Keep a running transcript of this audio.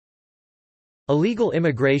Illegal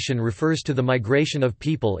immigration refers to the migration of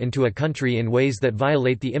people into a country in ways that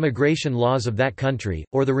violate the immigration laws of that country,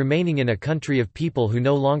 or the remaining in a country of people who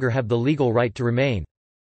no longer have the legal right to remain.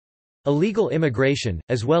 Illegal immigration,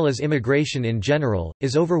 as well as immigration in general,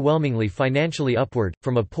 is overwhelmingly financially upward,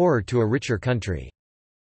 from a poorer to a richer country.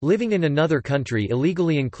 Living in another country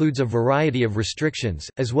illegally includes a variety of restrictions,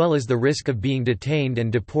 as well as the risk of being detained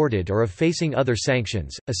and deported or of facing other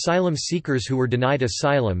sanctions. Asylum seekers who were denied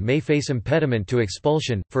asylum may face impediment to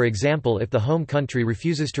expulsion, for example if the home country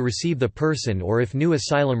refuses to receive the person or if new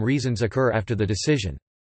asylum reasons occur after the decision.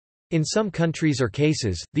 In some countries or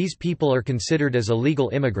cases, these people are considered as illegal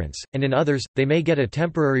immigrants, and in others, they may get a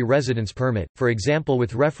temporary residence permit, for example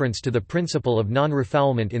with reference to the principle of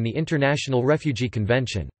non-refoulement in the International Refugee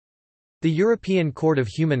Convention. The European Court of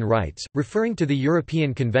Human Rights, referring to the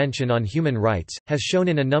European Convention on Human Rights, has shown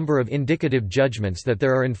in a number of indicative judgments that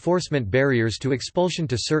there are enforcement barriers to expulsion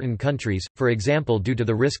to certain countries, for example due to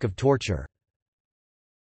the risk of torture.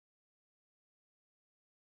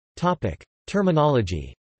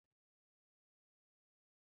 Terminology.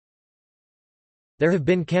 There have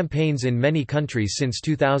been campaigns in many countries since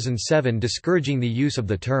 2007 discouraging the use of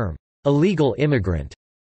the term, illegal immigrant.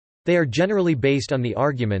 They are generally based on the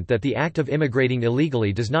argument that the act of immigrating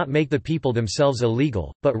illegally does not make the people themselves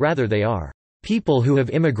illegal, but rather they are people who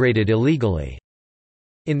have immigrated illegally.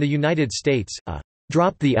 In the United States, a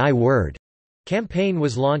 "drop the I word" campaign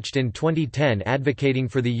was launched in 2010 advocating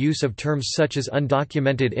for the use of terms such as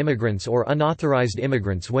undocumented immigrants or unauthorized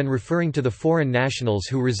immigrants when referring to the foreign nationals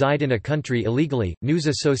who reside in a country illegally. News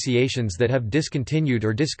associations that have discontinued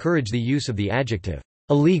or discourage the use of the adjective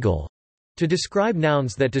illegal to describe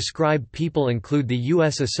nouns that describe people include the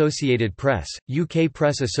U.S. Associated Press, UK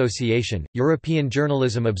Press Association, European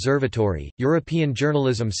Journalism Observatory, European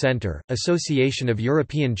Journalism Centre, Association of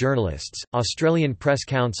European Journalists, Australian Press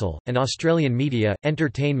Council, and Australian Media,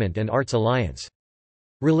 Entertainment and Arts Alliance.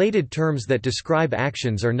 Related terms that describe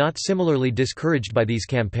actions are not similarly discouraged by these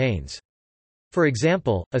campaigns. For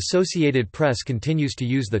example, Associated Press continues to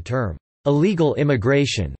use the term illegal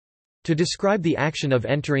immigration to describe the action of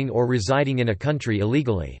entering or residing in a country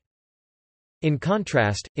illegally. In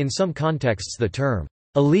contrast, in some contexts the term,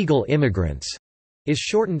 illegal immigrants, is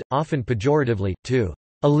shortened, often pejoratively, to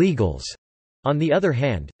illegals. On the other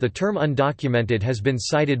hand, the term undocumented has been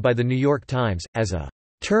cited by the New York Times, as a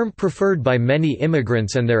term preferred by many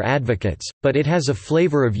immigrants and their advocates, but it has a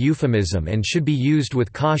flavor of euphemism and should be used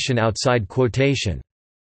with caution outside quotation.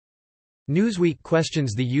 Newsweek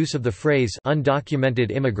questions the use of the phrase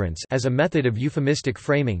undocumented immigrants as a method of euphemistic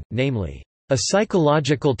framing, namely, a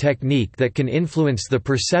psychological technique that can influence the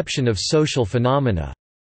perception of social phenomena.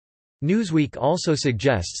 Newsweek also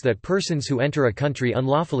suggests that persons who enter a country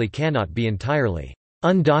unlawfully cannot be entirely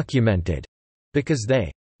undocumented because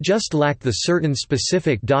they just lack the certain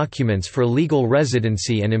specific documents for legal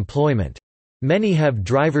residency and employment. Many have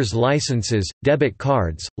driver's licenses, debit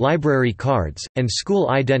cards, library cards, and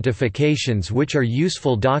school identifications which are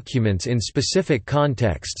useful documents in specific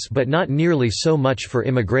contexts but not nearly so much for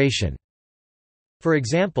immigration. For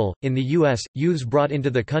example, in the U.S., youths brought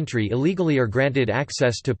into the country illegally are granted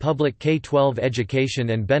access to public K-12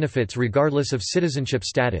 education and benefits regardless of citizenship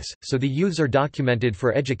status, so the youths are documented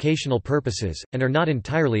for educational purposes, and are not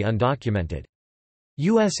entirely undocumented.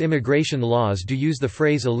 U.S. immigration laws do use the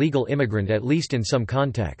phrase illegal immigrant at least in some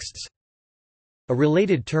contexts. A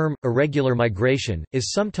related term, irregular migration,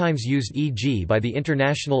 is sometimes used e.g. by the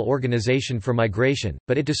International Organization for Migration,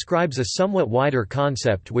 but it describes a somewhat wider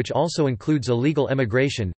concept which also includes illegal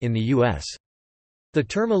immigration, in the U.S. The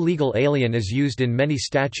term illegal alien is used in many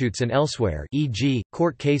statutes and elsewhere, e.g.,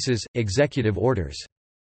 court cases, executive orders.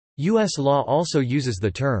 U.S. law also uses the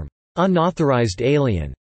term unauthorized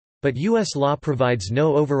alien, but U.S. law provides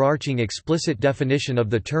no overarching explicit definition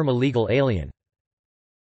of the term illegal alien.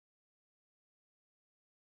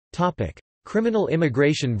 Criminal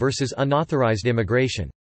immigration versus unauthorized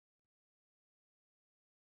immigration.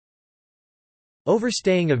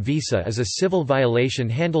 Overstaying a visa is a civil violation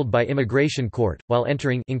handled by immigration court, while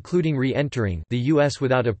entering including re-entering the U.S.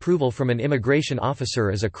 without approval from an immigration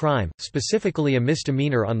officer is a crime, specifically a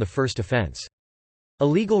misdemeanor on the first offense.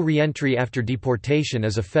 Illegal re-entry after deportation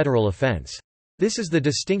is a federal offense. This is the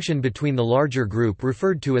distinction between the larger group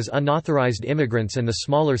referred to as unauthorized immigrants and the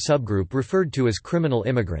smaller subgroup referred to as criminal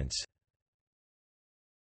immigrants.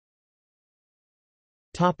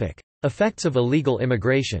 Effects of illegal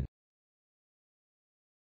immigration.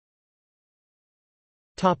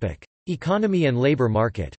 Economy and labor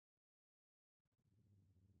market.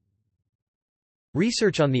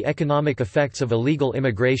 Research on the economic effects of illegal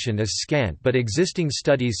immigration is scant, but existing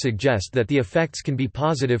studies suggest that the effects can be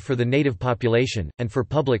positive for the native population, and for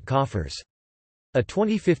public coffers. A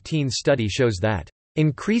 2015 study shows that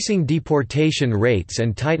increasing deportation rates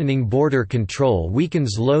and tightening border control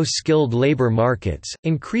weakens low-skilled labor markets,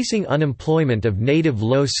 increasing unemployment of native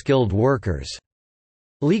low-skilled workers.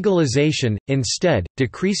 Legalization, instead,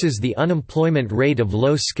 decreases the unemployment rate of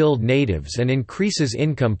low-skilled natives and increases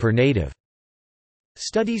income per native.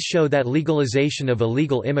 Studies show that legalization of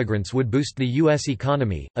illegal immigrants would boost the U.S.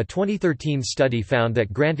 economy. A 2013 study found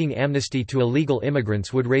that granting amnesty to illegal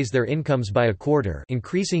immigrants would raise their incomes by a quarter,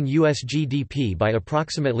 increasing U.S. GDP by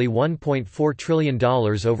approximately $1.4 trillion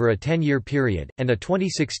over a 10-year period, and a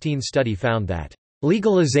 2016 study found that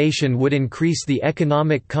legalization would increase the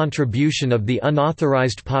economic contribution of the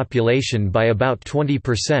unauthorized population by about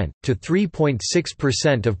 20%, to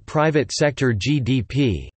 3.6% of private sector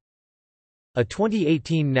GDP. A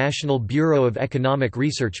 2018 National Bureau of Economic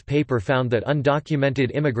Research paper found that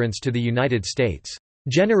undocumented immigrants to the United States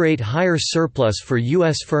generate higher surplus for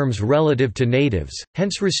U.S. firms relative to natives,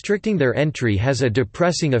 hence restricting their entry has a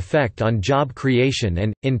depressing effect on job creation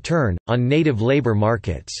and, in turn, on native labor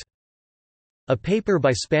markets. A paper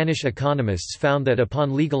by Spanish economists found that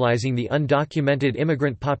upon legalizing the undocumented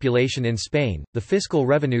immigrant population in Spain, the fiscal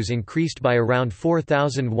revenues increased by around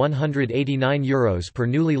 €4,189 per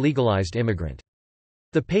newly legalized immigrant.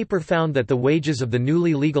 The paper found that the wages of the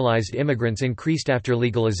newly legalized immigrants increased after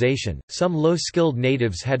legalization. Some low-skilled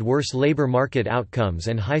natives had worse labor market outcomes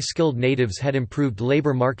and high-skilled natives had improved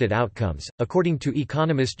labor market outcomes. According to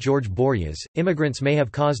economist George Boryas, immigrants may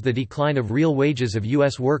have caused the decline of real wages of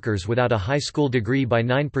U.S. workers without a high school degree by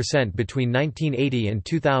 9% between 1980 and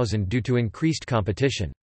 2000 due to increased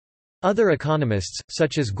competition. Other economists,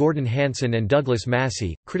 such as Gordon Hanson and Douglas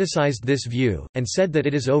Massey, criticized this view, and said that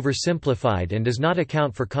it is oversimplified and does not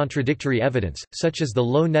account for contradictory evidence, such as the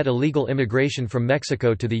low net illegal immigration from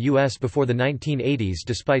Mexico to the U.S. before the 1980s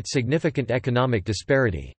despite significant economic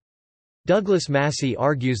disparity. Douglas Massey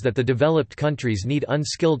argues that the developed countries need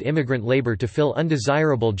unskilled immigrant labor to fill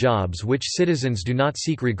undesirable jobs which citizens do not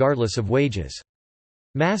seek regardless of wages.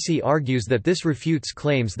 Massey argues that this refutes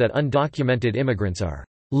claims that undocumented immigrants are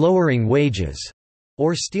lowering wages,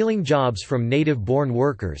 or stealing jobs from native-born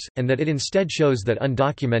workers, and that it instead shows that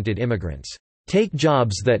undocumented immigrants take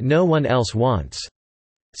jobs that no one else wants.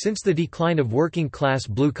 Since the decline of working-class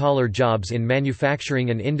blue-collar jobs in manufacturing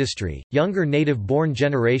and industry, younger native-born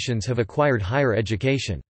generations have acquired higher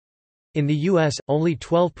education. In the U.S., only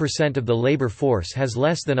 12% of the labor force has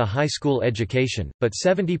less than a high school education, but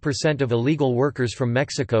 70% of illegal workers from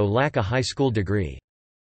Mexico lack a high school degree.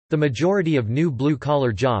 The majority of new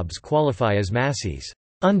blue-collar jobs qualify as Massey's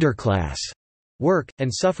underclass work,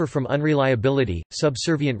 and suffer from unreliability,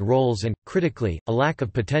 subservient roles and, critically, a lack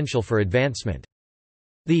of potential for advancement.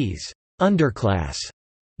 These underclass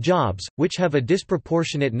jobs, which have a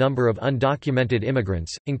disproportionate number of undocumented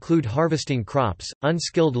immigrants, include harvesting crops,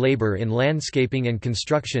 unskilled labor in landscaping and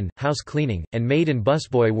construction, house cleaning, and maid and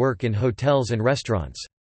busboy work in hotels and restaurants.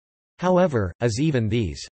 However, as even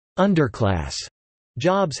these underclass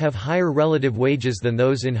jobs have higher relative wages than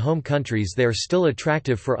those in home countries, they are still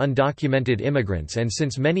attractive for undocumented immigrants, and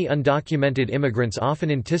since many undocumented immigrants often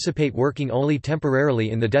anticipate working only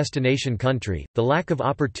temporarily in the destination country, the lack of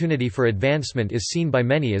opportunity for advancement is seen by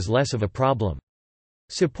many as less of a problem.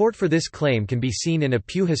 Support for this claim can be seen in a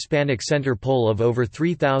Pew Hispanic Center poll of over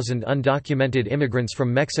 3,000 undocumented immigrants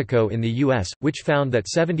from Mexico in the U.S., which found that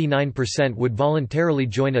 79% would voluntarily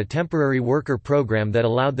join a temporary worker program that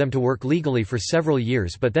allowed them to work legally for several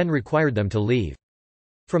years but then required them to leave.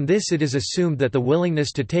 From this it is assumed that the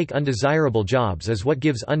willingness to take undesirable jobs is what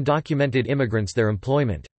gives undocumented immigrants their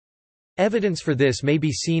employment. Evidence for this may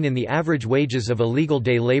be seen in the average wages of illegal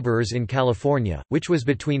day laborers in California, which was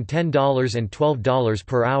between $10 and $12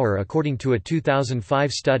 per hour according to a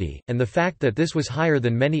 2005 study, and the fact that this was higher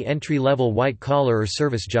than many entry-level white-collar or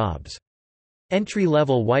service jobs.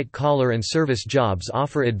 Entry-level white-collar and service jobs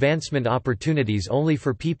offer advancement opportunities only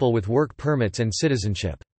for people with work permits and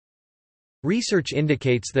citizenship. Research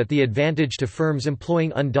indicates that the advantage to firms employing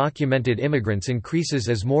undocumented immigrants increases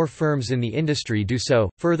as more firms in the industry do so,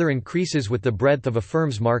 further increases with the breadth of a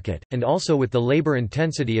firm's market, and also with the labor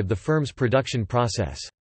intensity of the firm's production process.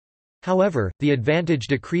 However, the advantage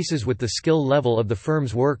decreases with the skill level of the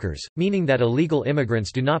firm's workers, meaning that illegal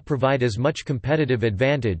immigrants do not provide as much competitive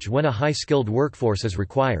advantage when a high-skilled workforce is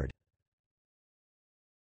required.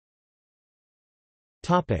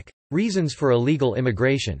 Reasons for illegal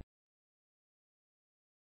immigration.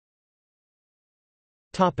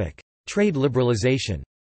 Trade liberalization.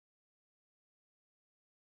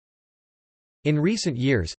 In recent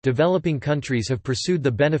years, developing countries have pursued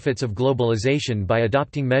the benefits of globalization by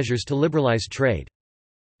adopting measures to liberalize trade.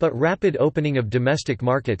 But rapid opening of domestic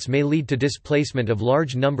markets may lead to displacement of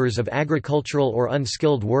large numbers of agricultural or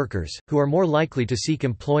unskilled workers, who are more likely to seek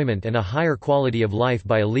employment and a higher quality of life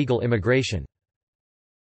by illegal immigration.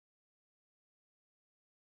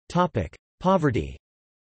 Poverty.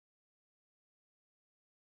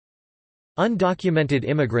 Undocumented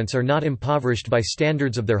immigrants are not impoverished by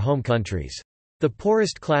standards of their home countries. The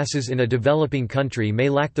poorest classes in a developing country may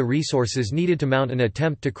lack the resources needed to mount an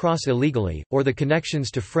attempt to cross illegally, or the connections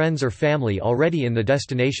to friends or family already in the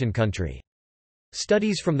destination country.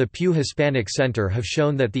 Studies from the Pew Hispanic Center have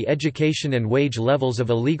shown that the education and wage levels of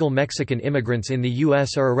illegal Mexican immigrants in the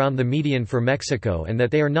U.S. are around the median for Mexico and that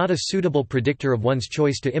they are not a suitable predictor of one's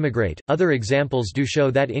choice to immigrate. Other examples do show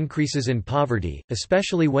that increases in poverty,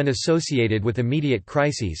 especially when associated with immediate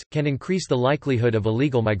crises, can increase the likelihood of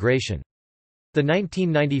illegal migration. The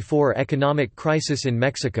 1994 economic crisis in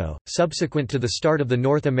Mexico, subsequent to the start of the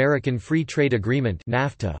North American Free Trade Agreement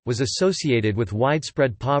 (NAFTA), was associated with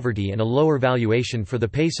widespread poverty and a lower valuation for the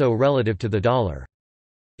peso relative to the dollar.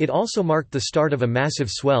 It also marked the start of a massive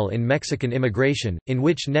swell in Mexican immigration, in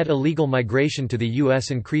which net illegal migration to the U.S.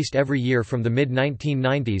 increased every year from the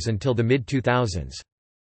mid-1990s until the mid-2000s.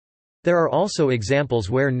 There are also examples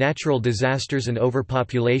where natural disasters and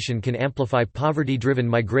overpopulation can amplify poverty-driven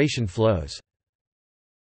migration flows.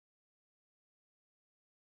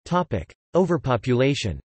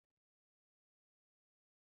 Overpopulation.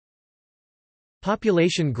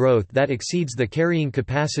 Population growth that exceeds the carrying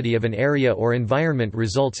capacity of an area or environment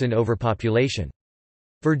results in overpopulation.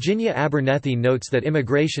 Virginia Abernethy notes that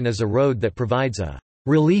immigration is a road that provides a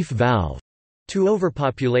relief valve to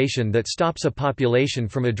overpopulation that stops a population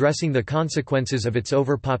from addressing the consequences of its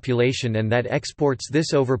overpopulation and that exports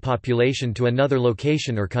this overpopulation to another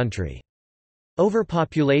location or country.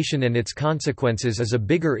 Overpopulation and its consequences is a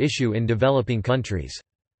bigger issue in developing countries.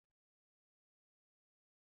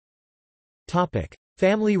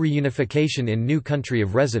 Family reunification in new country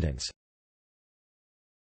of residence.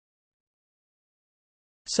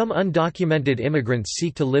 Some undocumented immigrants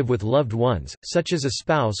seek to live with loved ones, such as a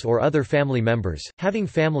spouse or other family members. Having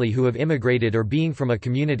family who have immigrated or being from a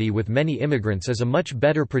community with many immigrants is a much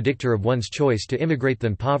better predictor of one's choice to immigrate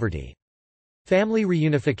than poverty. Family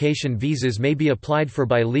reunification visas may be applied for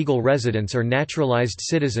by legal residents or naturalized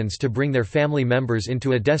citizens to bring their family members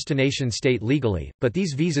into a destination state legally, but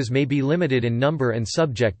these visas may be limited in number and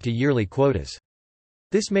subject to yearly quotas.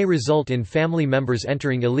 This may result in family members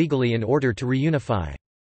entering illegally in order to reunify.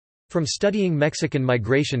 From studying Mexican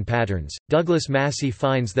migration patterns, Douglas Massey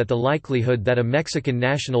finds that the likelihood that a Mexican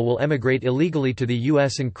national will emigrate illegally to the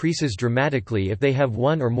U.S. increases dramatically if they have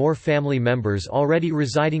one or more family members already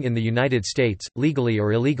residing in the United States, legally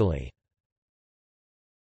or illegally.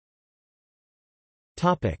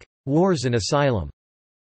 Wars and asylum.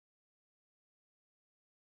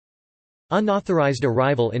 Unauthorized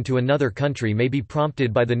arrival into another country may be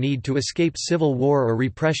prompted by the need to escape civil war or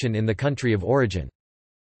repression in the country of origin.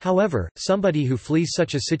 However, somebody who flees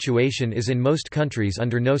such a situation is in most countries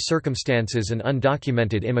under no circumstances an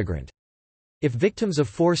undocumented immigrant. If victims of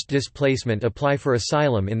forced displacement apply for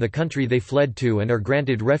asylum in the country they fled to and are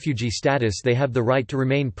granted refugee status, they have the right to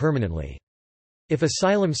remain permanently. If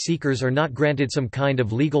asylum seekers are not granted some kind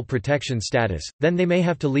of legal protection status, then they may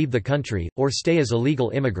have to leave the country, or stay as illegal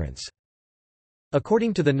immigrants.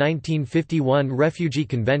 According to the 1951 Refugee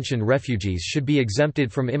Convention, refugees should be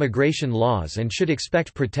exempted from immigration laws and should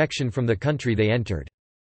expect protection from the country they entered.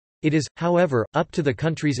 It is, however, up to the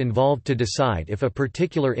countries involved to decide if a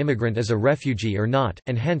particular immigrant is a refugee or not,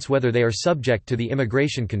 and hence whether they are subject to the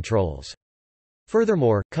immigration controls.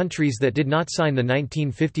 Furthermore, countries that did not sign the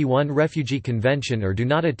 1951 Refugee Convention or do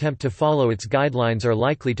not attempt to follow its guidelines are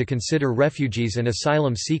likely to consider refugees and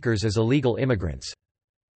asylum seekers as illegal immigrants.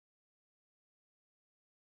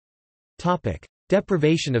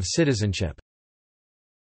 Deprivation of citizenship.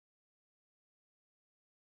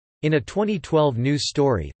 In a 2012 news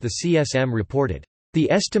story, the CSM reported,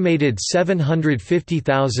 "The estimated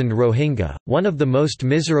 750,000 Rohingya, one of the most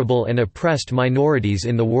miserable and oppressed minorities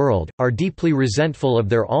in the world, are deeply resentful of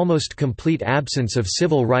their almost complete absence of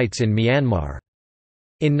civil rights in Myanmar."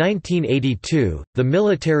 In 1982, the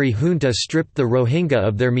military junta stripped the Rohingya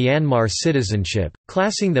of their Myanmar citizenship,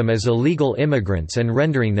 classing them as illegal immigrants and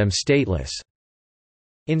rendering them stateless.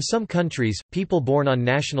 In some countries, people born on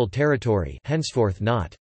national territory, henceforth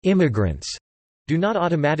not immigrants, do not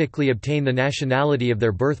automatically obtain the nationality of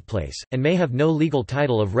their birthplace, and may have no legal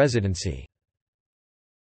title of residency.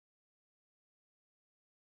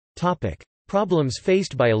 Problems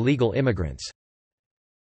faced by illegal immigrants.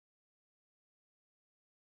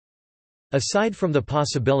 Aside from the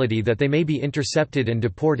possibility that they may be intercepted and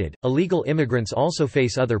deported, illegal immigrants also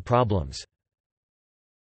face other problems.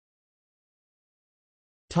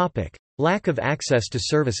 Lack of access to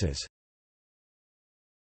services.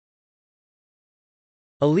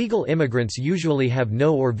 Illegal immigrants usually have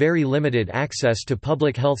no or very limited access to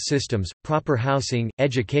public health systems, proper housing,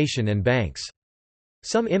 education and banks.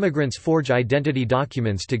 Some immigrants forge identity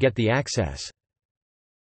documents to get the access.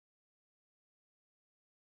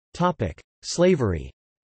 Slavery.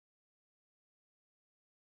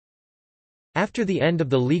 After the end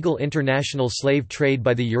of the legal international slave trade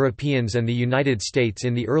by the Europeans and the United States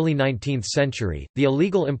in the early 19th century, the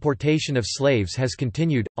illegal importation of slaves has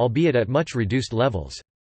continued, albeit at much reduced levels.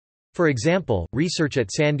 For example, research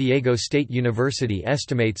at San Diego State University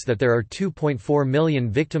estimates that there are 2.4 million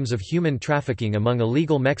victims of human trafficking among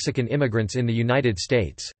illegal Mexican immigrants in the United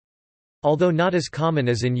States. Although not as common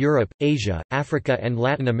as in Europe, Asia, Africa, and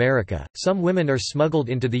Latin America, some women are smuggled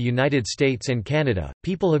into the United States and Canada.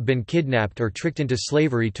 People have been kidnapped or tricked into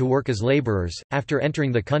slavery to work as laborers, after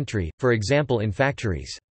entering the country, for example in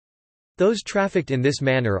factories. Those trafficked in this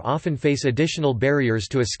manner often face additional barriers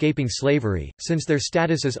to escaping slavery, since their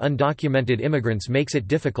status as undocumented immigrants makes it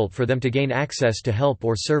difficult for them to gain access to help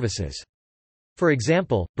or services. For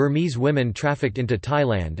example, Burmese women trafficked into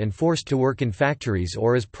Thailand and forced to work in factories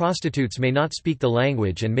or as prostitutes may not speak the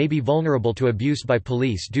language and may be vulnerable to abuse by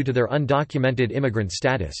police due to their undocumented immigrant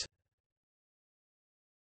status.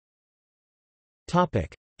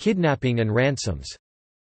 Kidnapping and ransoms.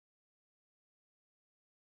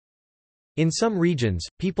 In some regions,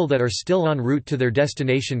 people that are still en route to their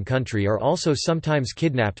destination country are also sometimes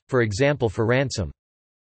kidnapped, for example for ransom.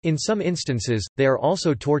 In some instances, they are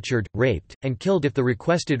also tortured, raped, and killed if the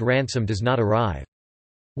requested ransom does not arrive.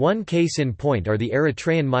 One case in point are the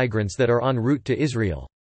Eritrean migrants that are en route to Israel.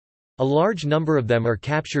 A large number of them are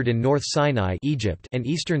captured in North Sinai, Egypt, and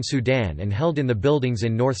eastern Sudan and held in the buildings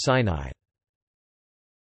in North Sinai.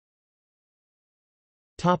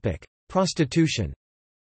 Prostitution.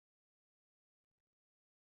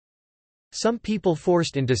 Some people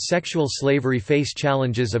forced into sexual slavery face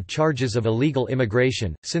challenges of charges of illegal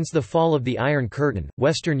immigration. Since the fall of the Iron Curtain,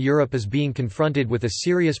 Western Europe is being confronted with a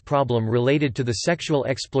serious problem related to the sexual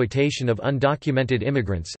exploitation of undocumented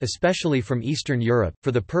immigrants, especially from Eastern Europe,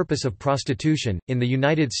 for the purpose of prostitution. In the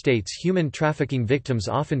United States, human trafficking victims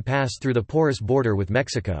often pass through the porous border with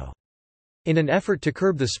Mexico. In an effort to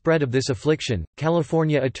curb the spread of this affliction,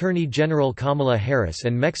 California Attorney General Kamala Harris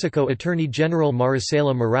and Mexico Attorney General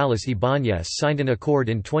Maricela Morales Ibáñez signed an accord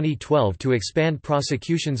in 2012 to expand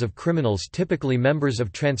prosecutions of criminals typically members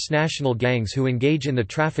of transnational gangs who engage in the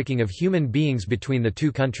trafficking of human beings between the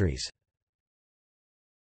two countries.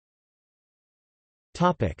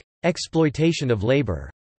 Exploitation of labor.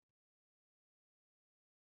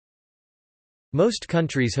 Most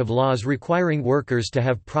countries have laws requiring workers to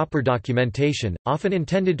have proper documentation, often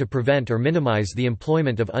intended to prevent or minimize the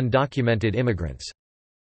employment of undocumented immigrants.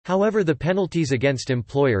 However, the penalties against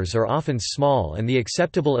employers are often small and the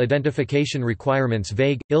acceptable identification requirements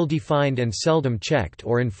vague, ill-defined and seldom checked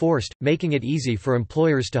or enforced, making it easy for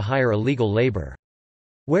employers to hire illegal labor.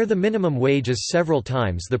 Where the minimum wage is several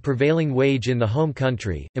times the prevailing wage in the home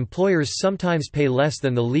country, employers sometimes pay less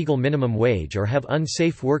than the legal minimum wage or have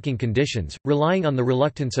unsafe working conditions, relying on the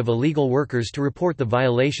reluctance of illegal workers to report the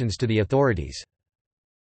violations to the authorities.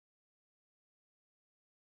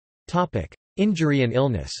 Injury and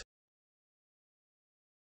illness.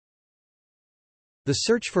 The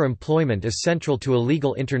search for employment is central to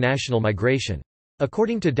illegal international migration.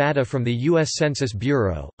 According to data from the U.S. Census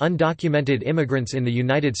Bureau, undocumented immigrants in the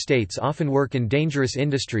United States often work in dangerous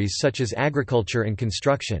industries such as agriculture and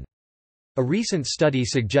construction. A recent study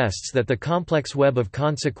suggests that the complex web of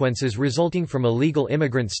consequences resulting from illegal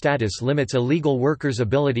immigrant status limits illegal workers'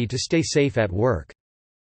 ability to stay safe at work.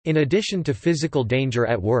 In addition to physical danger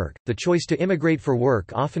at work, the choice to immigrate for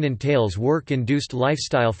work often entails work-induced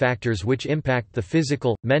lifestyle factors which impact the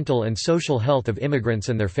physical, mental and social health of immigrants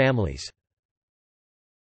and their families.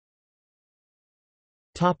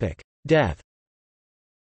 Death.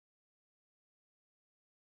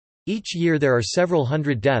 Each year there are several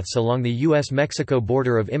hundred deaths along the U.S.-Mexico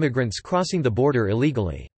border of immigrants crossing the border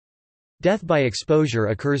illegally. Death by exposure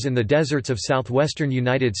occurs in the deserts of southwestern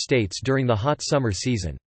United States during the hot summer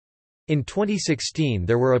season. In 2016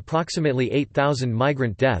 there were approximately 8,000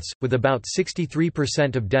 migrant deaths, with about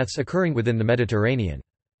 63% of deaths occurring within the Mediterranean.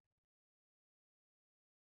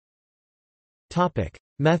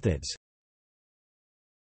 Methods.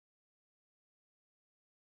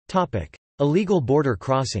 Illegal border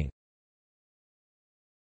crossing.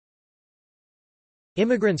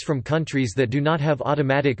 Immigrants from countries that do not have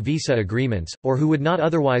automatic visa agreements, or who would not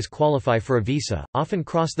otherwise qualify for a visa, often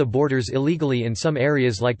cross the borders illegally in some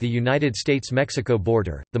areas like the United States-Mexico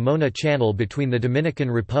border, the Mona Channel between the Dominican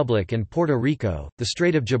Republic and Puerto Rico, the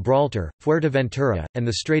Strait of Gibraltar, Fuerteventura, and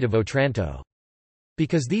the Strait of Otranto.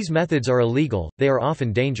 Because these methods are illegal, they are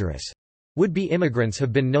often dangerous. Would-be immigrants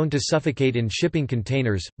have been known to suffocate in shipping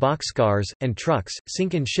containers, boxcars, and trucks,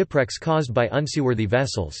 sink in shipwrecks caused by unseaworthy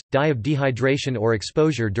vessels, die of dehydration or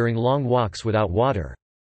exposure during long walks without water.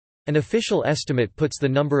 An official estimate puts the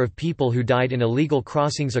number of people who died in illegal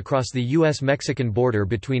crossings across the U.S.-Mexican border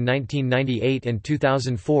between 1998 and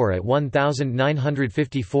 2004 at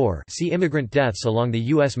 1,954. See immigrant deaths along the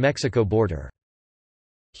U.S.-Mexico border.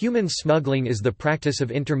 Human smuggling is the practice of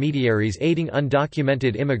intermediaries aiding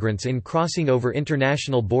undocumented immigrants in crossing over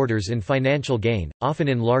international borders in financial gain, often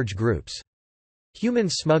in large groups. Human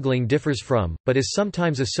smuggling differs from, but is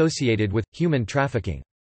sometimes associated with, human trafficking.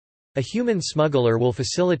 A human smuggler will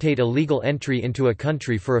facilitate illegal entry into a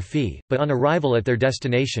country for a fee, but on arrival at their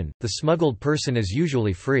destination, the smuggled person is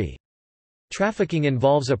usually free. Trafficking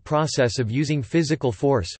involves a process of using physical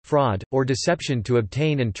force, fraud, or deception to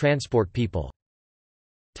obtain and transport people.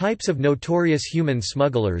 Types of notorious human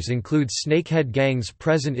smugglers include snakehead gangs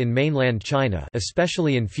present in mainland China,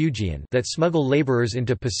 especially in Fujian, that smuggle laborers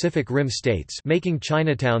into Pacific Rim states, making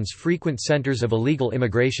Chinatowns frequent centers of illegal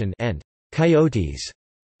immigration, and coyotes,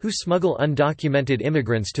 who smuggle undocumented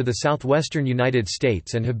immigrants to the southwestern United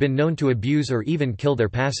States and have been known to abuse or even kill their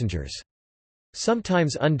passengers.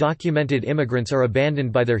 Sometimes undocumented immigrants are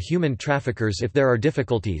abandoned by their human traffickers if there are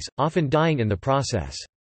difficulties, often dying in the process.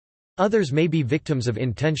 Others may be victims of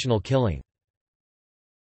intentional killing.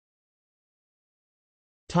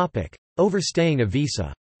 Overstaying a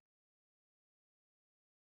visa.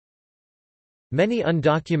 Many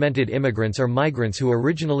undocumented immigrants are migrants who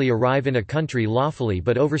originally arrive in a country lawfully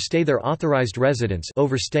but overstay their authorized residence,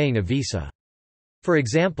 overstaying a visa. For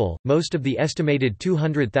example, most of the estimated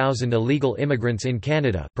 200,000 illegal immigrants in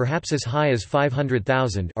Canada, perhaps as high as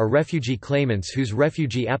 500,000, are refugee claimants whose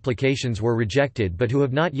refugee applications were rejected but who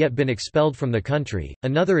have not yet been expelled from the country.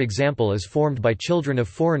 Another example is formed by children of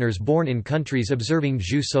foreigners born in countries observing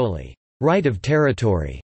jus soli, right of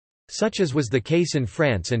territory, such as was the case in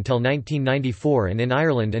France until 1994 and in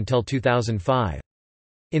Ireland until 2005.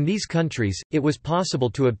 In these countries, it was possible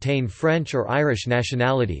to obtain French or Irish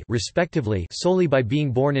nationality respectively solely by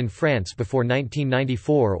being born in France before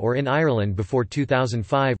 1994 or in Ireland before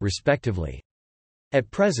 2005 respectively. At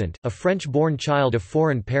present, a French-born child of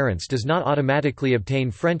foreign parents does not automatically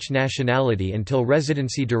obtain French nationality until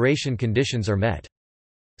residency duration conditions are met.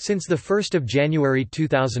 Since 1 January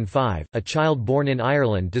 2005, a child born in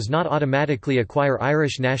Ireland does not automatically acquire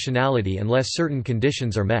Irish nationality unless certain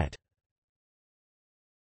conditions are met.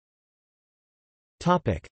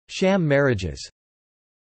 Sham marriages.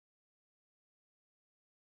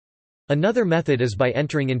 Another method is by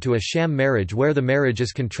entering into a sham marriage where the marriage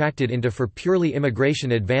is contracted into for purely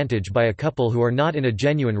immigration advantage by a couple who are not in a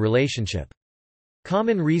genuine relationship.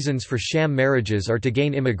 Common reasons for sham marriages are to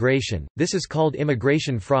gain immigration. This is called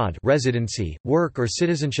immigration fraud, residency, work or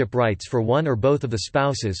citizenship rights for one or both of the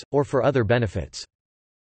spouses, or for other benefits.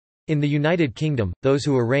 In the United Kingdom, those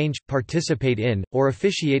who arrange, participate in, or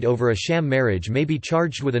officiate over a sham marriage may be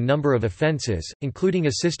charged with a number of offences, including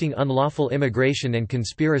assisting unlawful immigration and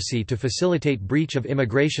conspiracy to facilitate breach of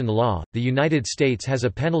immigration law. The United States has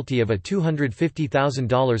a penalty of a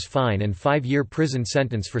 $250,000 fine and 5-year prison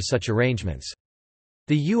sentence for such arrangements.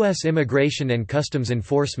 The U.S. Immigration and Customs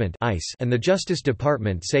Enforcement (ICE) and the Justice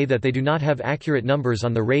Department say that they do not have accurate numbers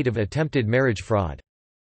on the rate of attempted marriage fraud.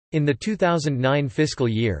 In the 2009 fiscal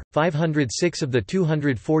year, 506 of the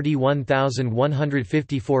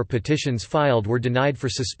 241,154 petitions filed were denied for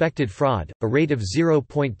suspected fraud, a rate of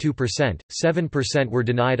 0.2%, 7% were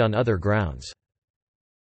denied on other grounds.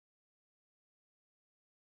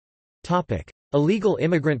 Illegal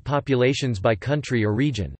immigrant populations by country or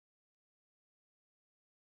region.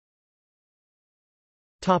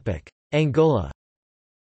 Angola.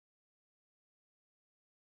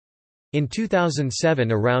 In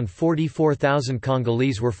 2007 around 44,000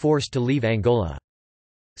 Congolese were forced to leave Angola.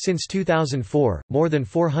 Since 2004, more than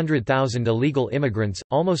 400,000 illegal immigrants,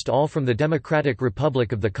 almost all from the Democratic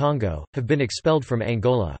Republic of the Congo, have been expelled from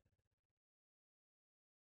Angola.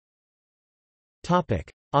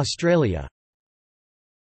 Australia.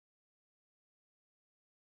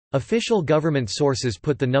 Official government sources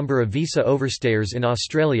put the number of visa overstayers in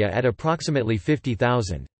Australia at approximately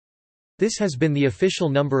 50,000. This has been the official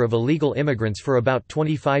number of illegal immigrants for about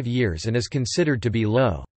 25 years and is considered to be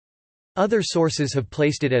low. Other sources have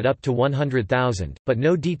placed it at up to 100,000, but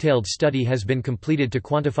no detailed study has been completed to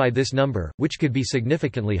quantify this number, which could be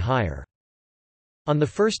significantly higher. On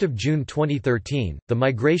 1 June 2013, the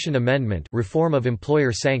Migration Amendment Reform of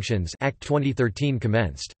Employer Sanctions Act 2013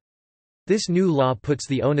 commenced. This new law puts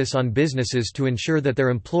the onus on businesses to ensure that their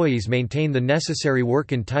employees maintain the necessary work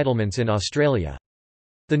entitlements in Australia.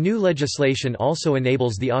 The new legislation also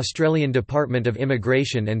enables the Australian Department of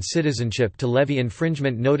Immigration and Citizenship to levy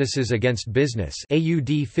infringement notices against business AUD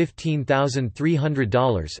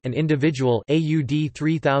 $15,300 and individual AUD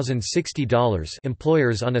 $3,060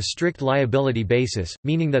 employers on a strict liability basis,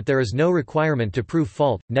 meaning that there is no requirement to prove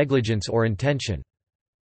fault, negligence or intention.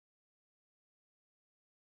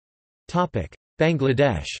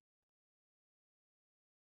 Bangladesh.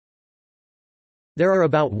 There are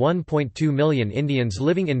about 1.2 million Indians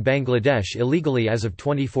living in Bangladesh illegally as of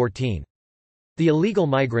 2014. The illegal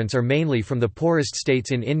migrants are mainly from the poorest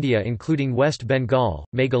states in India including West Bengal,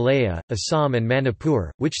 Meghalaya, Assam and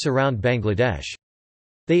Manipur, which surround Bangladesh.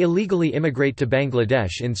 They illegally immigrate to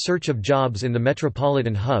Bangladesh in search of jobs in the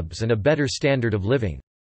metropolitan hubs and a better standard of living.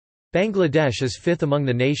 Bangladesh is fifth among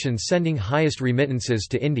the nations sending highest remittances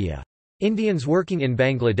to India. Indians working in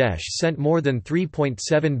Bangladesh sent more than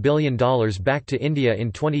 $3.7 billion back to India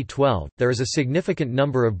in 2012. There is a significant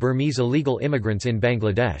number of Burmese illegal immigrants in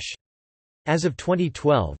Bangladesh. As of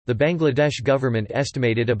 2012, the Bangladesh government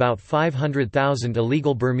estimated about 500,000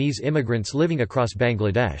 illegal Burmese immigrants living across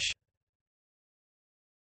Bangladesh.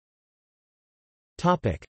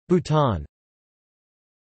 Bhutan.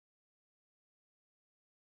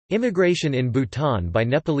 Immigration in Bhutan by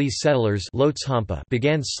Nepalese settlers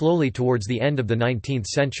began slowly towards the end of the 19th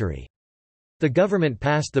century. The government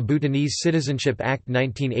passed the Bhutanese Citizenship Act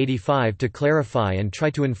 1985 to clarify and try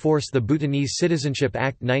to enforce the Bhutanese Citizenship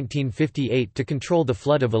Act 1958 to control the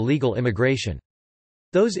flood of illegal immigration.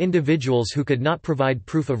 Those individuals who could not provide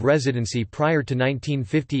proof of residency prior to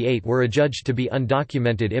 1958 were adjudged to be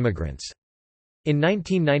undocumented immigrants. In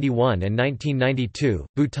 1991 and 1992,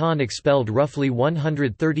 Bhutan expelled roughly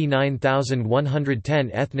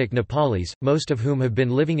 139,110 ethnic Nepalis, most of whom have been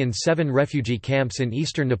living in 7 refugee camps in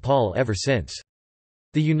eastern Nepal ever since.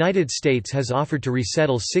 The United States has offered to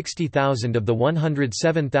resettle 60,000 of the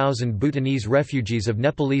 107,000 Bhutanese refugees of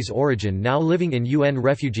Nepalese origin now living in UN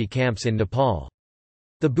refugee camps in Nepal.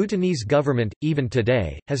 The Bhutanese government, even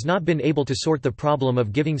today, has not been able to sort the problem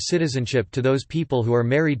of giving citizenship to those people who are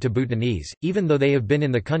married to Bhutanese, even though they have been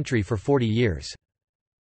in the country for 40 years.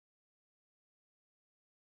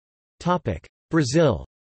 Brazil.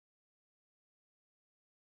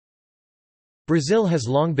 Brazil has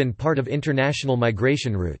long been part of international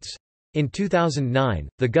migration routes. In 2009,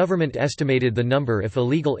 the government estimated the number of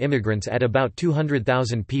illegal immigrants at about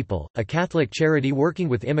 200,000 people. A Catholic charity working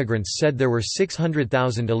with immigrants said there were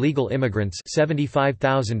 600,000 illegal immigrants,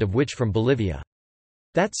 75,000 of which from Bolivia.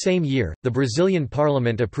 That same year, the Brazilian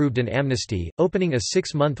parliament approved an amnesty, opening a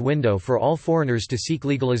 6-month window for all foreigners to seek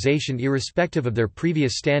legalization irrespective of their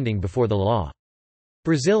previous standing before the law.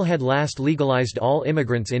 Brazil had last legalized all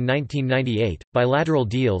immigrants in 1998. Bilateral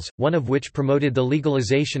deals, one of which promoted the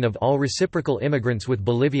legalization of all reciprocal immigrants with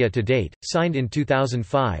Bolivia to date, signed in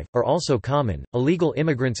 2005, are also common. Illegal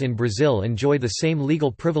immigrants in Brazil enjoy the same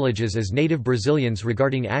legal privileges as native Brazilians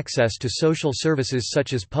regarding access to social services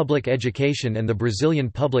such as public education and the Brazilian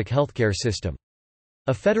public healthcare system.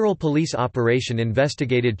 A federal police operation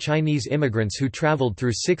investigated Chinese immigrants who traveled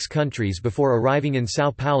through 6 countries before arriving in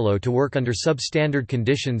São Paulo to work under substandard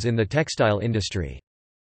conditions in the textile industry.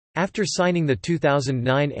 After signing the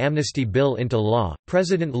 2009 amnesty bill into law,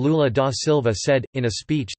 President Lula da Silva said, in a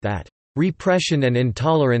speech, that, "Repression and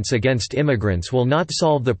intolerance against immigrants will not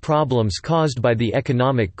solve the problems caused by the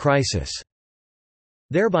economic crisis,"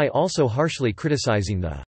 thereby also harshly criticizing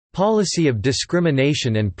the "policy of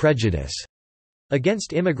discrimination and prejudice"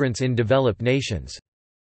 against immigrants in developed nations.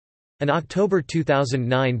 An October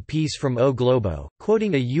 2009 piece from O Globo,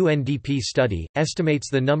 quoting a UNDP study, estimates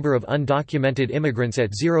the number of undocumented immigrants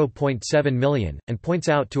at 0.7 million, and points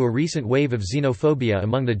out to a recent wave of xenophobia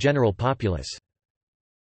among the general populace.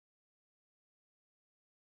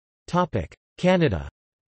 Canada.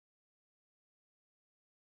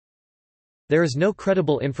 There is no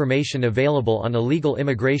credible information available on illegal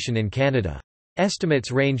immigration in Canada.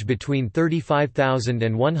 Estimates range between 35,000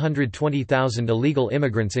 and 120,000 illegal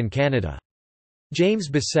immigrants in Canada. James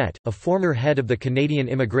Bissett, a former head of the Canadian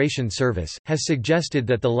Immigration Service, has suggested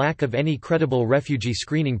that the lack of any credible refugee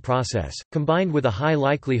screening process, combined with a high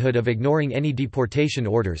likelihood of ignoring any deportation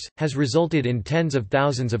orders, has resulted in tens of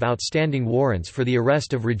thousands of outstanding warrants for the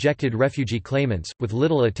arrest of rejected refugee claimants, with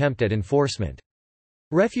little attempt at enforcement.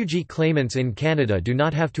 Refugee claimants in Canada do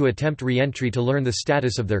not have to attempt re-entry to learn the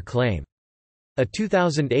status of their claim. A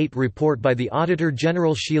 2008 report by the Auditor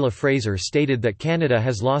General Sheila Fraser stated that Canada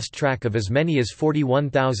has lost track of as many as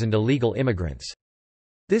 41,000 illegal immigrants.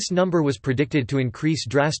 This number was predicted to increase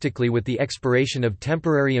drastically with the expiration of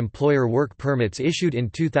temporary employer work permits issued in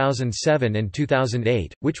 2007 and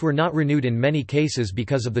 2008, which were not renewed in many cases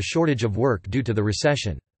because of the shortage of work due to the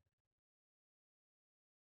recession.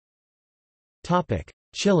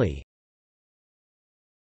 Chile.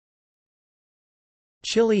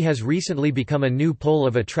 Chile has recently become a new pole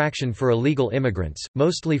of attraction for illegal immigrants,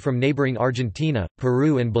 mostly from neighboring Argentina,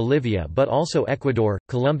 Peru and Bolivia, but also Ecuador,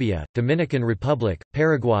 Colombia, Dominican Republic,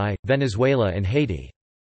 Paraguay, Venezuela and Haiti.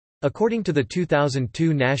 According to the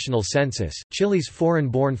 2002 national census, Chile's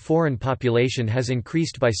foreign-born foreign population has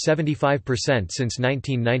increased by 75% since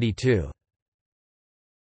 1992.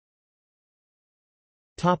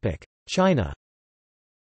 China.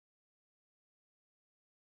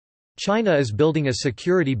 China is building a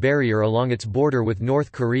security barrier along its border with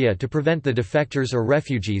North Korea to prevent the defectors or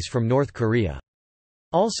refugees from North Korea.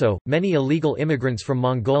 Also, many illegal immigrants from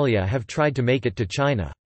Mongolia have tried to make it to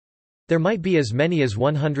China. There might be as many as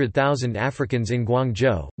 100,000 Africans in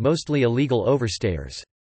Guangzhou, mostly illegal overstayers.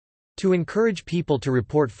 To encourage people to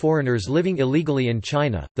report foreigners living illegally in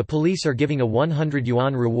China, the police are giving a 100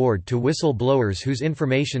 yuan reward to whistle-blowers whose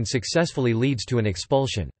information successfully leads to an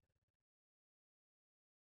expulsion.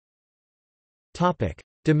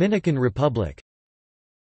 Dominican Republic.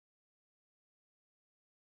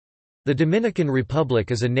 The Dominican Republic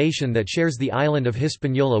is a nation that shares the island of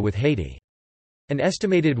Hispaniola with Haiti. An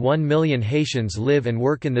estimated 1 million Haitians live and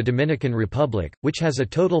work in the Dominican Republic, which has a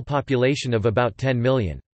total population of about 10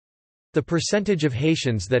 million. The percentage of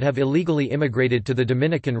Haitians that have illegally immigrated to the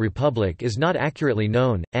Dominican Republic is not accurately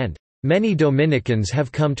known, and many Dominicans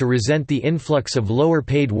have come to resent the influx of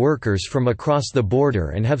lower-paid workers from across the border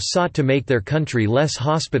and have sought to make their country less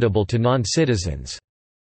hospitable to non-citizens.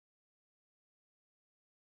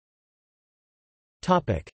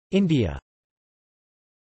 India.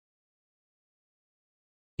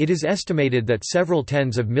 It is estimated that several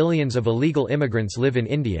tens of millions of illegal immigrants live in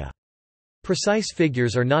India. Precise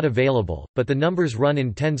figures are not available, but the numbers run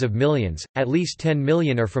in tens of millions. At least 10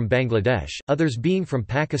 million are from Bangladesh, others being from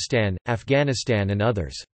Pakistan, Afghanistan and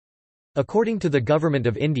others. According to the Government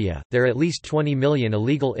of India, there are at least 20 million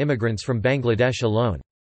illegal immigrants from Bangladesh alone.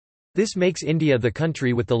 This makes India the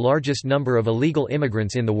country with the largest number of illegal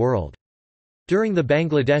immigrants in the world. During the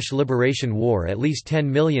Bangladesh Liberation War, at least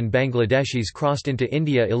 10 million Bangladeshis crossed into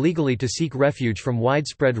India illegally to seek refuge from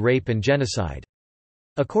widespread rape and genocide.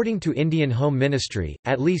 According to Indian Home Ministry,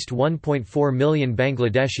 at least 1.4 million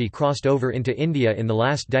Bangladeshi crossed over into India in the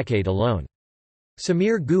last decade alone.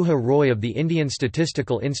 Samir Guha Roy of the Indian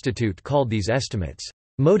Statistical Institute called these estimates,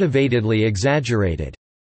 "motivatedly exaggerated."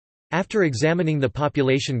 After examining the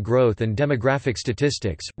population growth and demographic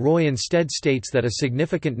statistics, Roy instead states that a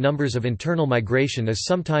significant numbers of internal migration is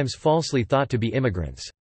sometimes falsely thought to be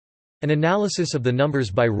immigrants. An analysis of the numbers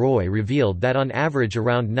by Roy revealed that on average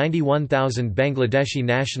around 91,000 Bangladeshi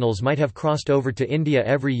nationals might have crossed over to India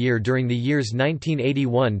every year during the years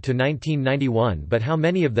 1981 to 1991, but how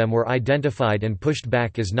many of them were identified and pushed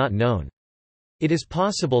back is not known. It is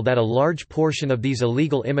possible that a large portion of these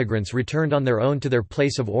illegal immigrants returned on their own to their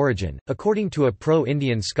place of origin. According to a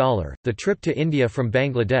pro-Indian scholar, the trip to India from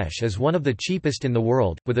Bangladesh is one of the cheapest in the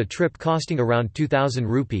world, with a trip costing around 2,000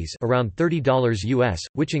 rupees, around $30 US,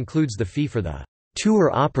 which includes the fee for the tour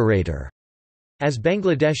operator. As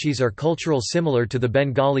Bangladeshis are cultural similar to the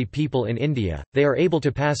Bengali people in India, they are able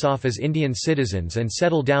to pass off as Indian citizens and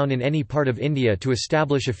settle down in any part of India to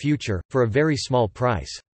establish a future, for a very small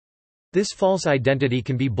price. This false identity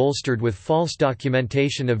can be bolstered with false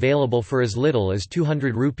documentation available for as little as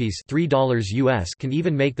 200 rupees $3 US can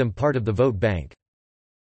even make them part of the vote bank.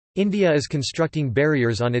 India is constructing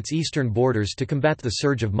barriers on its eastern borders to combat the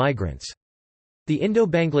surge of migrants. The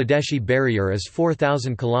Indo-Bangladeshi barrier is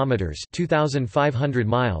 4,000 kilometers (2,500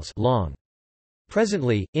 miles) long.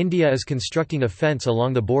 Presently, India is constructing a fence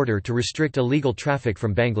along the border to restrict illegal traffic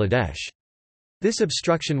from Bangladesh. This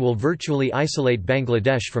obstruction will virtually isolate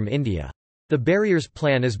Bangladesh from India. The barrier's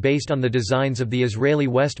plan is based on the designs of the Israeli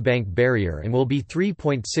West Bank barrier and will be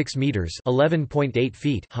 3.6 meters (11.8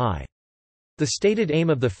 feet) high. The stated aim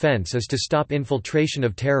of the fence is to stop infiltration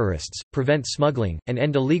of terrorists, prevent smuggling, and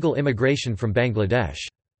end illegal immigration from Bangladesh.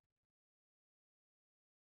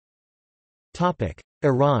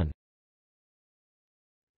 Iran.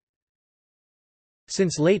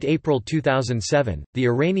 Since late April 2007, the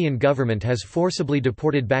Iranian government has forcibly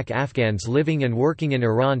deported back Afghans living and working in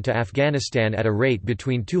Iran to Afghanistan at a rate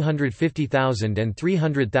between 250,000 and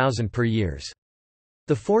 300,000 per year.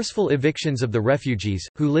 The forceful evictions of the refugees,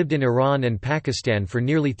 who lived in Iran and Pakistan for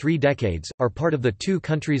nearly 3 decades, are part of the two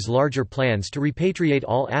countries' larger plans to repatriate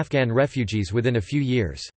all Afghan refugees within a few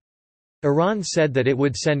years. Iran said that it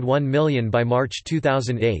would send 1 million by March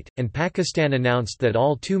 2008, and Pakistan announced that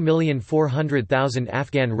all 2,400,000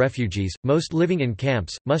 Afghan refugees, most living in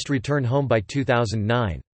camps, must return home by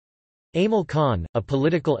 2009. Amal Khan, a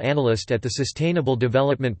political analyst at the Sustainable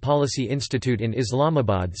Development Policy Institute in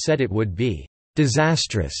Islamabad, said it would be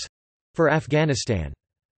disastrous for Afghanistan.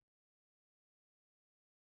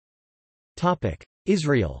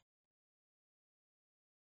 Israel.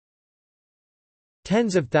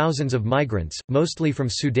 Tens of thousands of migrants, mostly from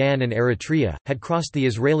Sudan and Eritrea, had crossed the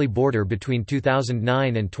Israeli border between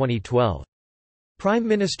 2009 and 2012. Prime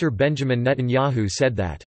Minister Benjamin Netanyahu said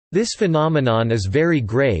that, "This phenomenon is very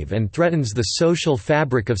grave and threatens the social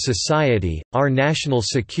fabric of society, our national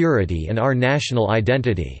security and our national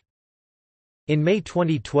identity." In May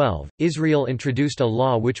 2012, Israel introduced a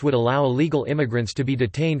law which would allow illegal immigrants to be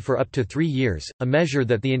detained for up to 3 years, a measure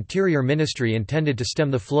that the Interior Ministry intended to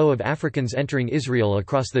stem the flow of Africans entering Israel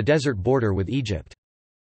across the desert border with Egypt.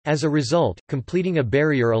 As a result, completing a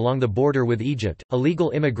barrier along the border with Egypt, illegal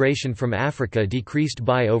immigration from Africa decreased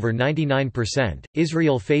by over 99%.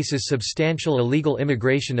 Israel faces substantial illegal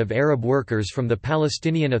immigration of Arab workers from the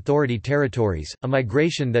Palestinian Authority territories, a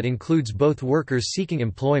migration that includes both workers seeking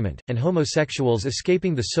employment, and homosexuals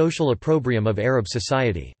escaping the social opprobrium of Arab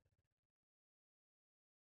society.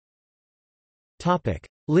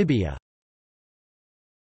 Libya.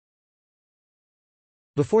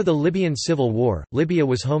 Before the Libyan civil war, Libya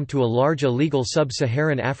was home to a large illegal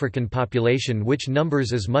sub-Saharan African population which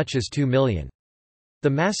numbers as much as 2 million. The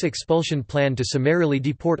mass expulsion plan to summarily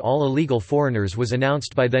deport all illegal foreigners was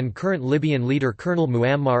announced by then-current Libyan leader Colonel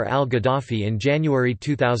Muammar al-Gaddafi in January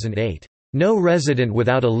 2008. No resident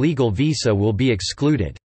without a legal visa will be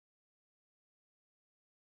excluded.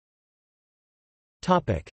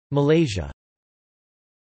 Malaysia.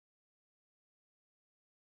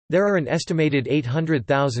 There are an estimated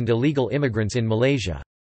 800,000 illegal immigrants in Malaysia.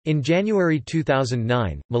 In January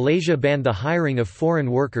 2009, Malaysia banned the hiring of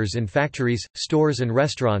foreign workers in factories, stores and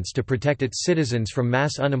restaurants to protect its citizens from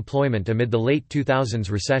mass unemployment amid the late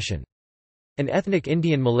 2000s recession. An ethnic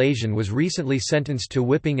Indian Malaysian was recently sentenced to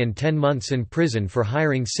whipping and 10 months in prison for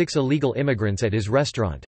hiring 6 illegal immigrants at his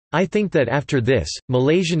restaurant. "I think that after this,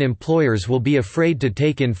 Malaysian employers will be afraid to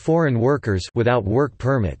take in foreign workers without work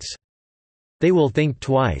permits. They will think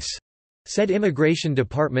twice," said Immigration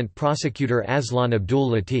Department prosecutor Aslan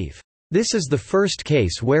Abdul Latif. "This is the first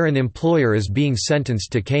case where an employer is being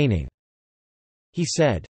sentenced to caning," he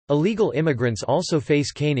said. Illegal immigrants also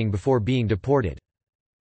face caning before being deported.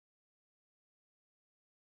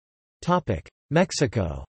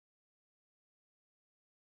 Mexico.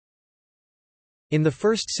 In the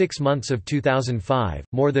first 6 months of 2005,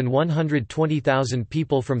 more than 120,000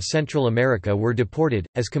 people from Central America were deported,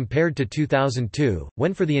 as compared to 2002,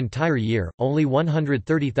 when for the entire year, only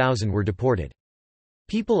 130,000 were deported.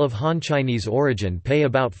 People of Han Chinese origin pay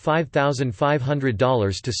about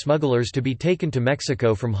 $5,500 to smugglers to be taken to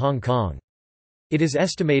Mexico from Hong Kong. It is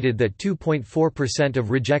estimated that 2.4%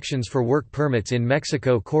 of rejections for work permits in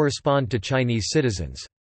Mexico correspond to Chinese citizens.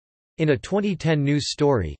 In a 2010 news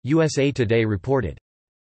story, USA Today reported,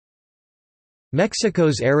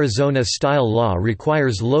 "Mexico's Arizona-style law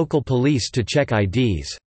requires local police to check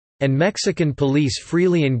IDs. And Mexican police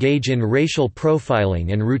freely engage in racial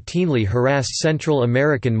profiling and routinely harass Central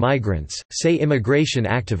American migrants," say immigration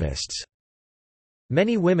activists.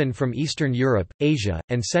 Many women from Eastern Europe, Asia,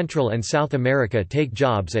 and Central and South America take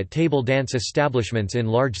jobs at table dance establishments in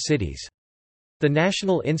large cities. The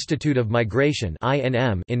National Institute of Migration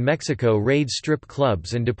in Mexico raids strip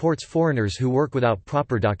clubs and deports foreigners who work without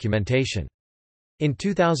proper documentation. In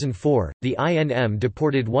 2004, the INM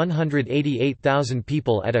deported 188,000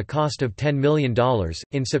 people at a cost of $10 million.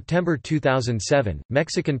 In September 2007,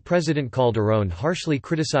 Mexican President Calderón harshly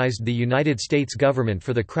criticized the United States government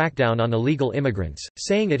for the crackdown on illegal immigrants,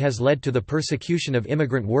 saying it has led to the persecution of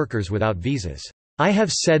immigrant workers without visas. "I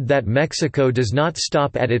have said that Mexico does not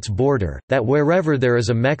stop at its border, that wherever there is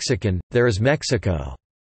a Mexican, there is Mexico,"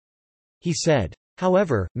 he said.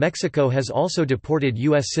 However, Mexico has also deported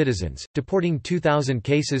U.S. citizens, deporting 2,000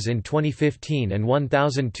 cases in 2015 and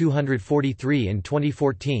 1,243 in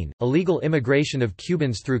 2014. Illegal immigration of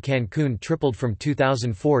Cubans through Cancun tripled from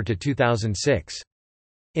 2004 to 2006.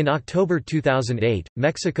 In October 2008,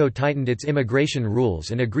 Mexico tightened its immigration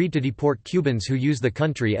rules and agreed to deport Cubans who use the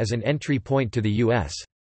country as an entry point to the U.S.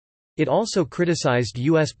 It also criticized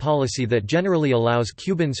U.S. policy that generally allows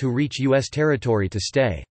Cubans who reach U.S. territory to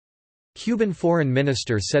stay. Cuban foreign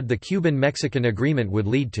minister said the Cuban-Mexican agreement would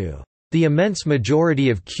lead to the immense majority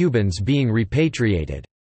of Cubans being repatriated.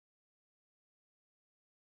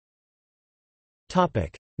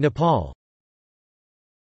 Nepal.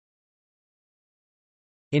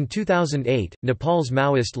 In 2008, Nepal's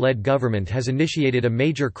Maoist-led government has initiated a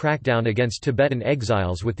major crackdown against Tibetan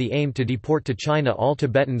exiles with the aim to deport to China all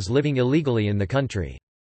Tibetans living illegally in the country.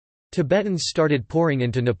 Tibetans started pouring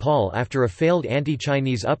into Nepal after a failed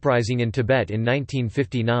anti-Chinese uprising in Tibet in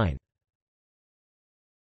 1959.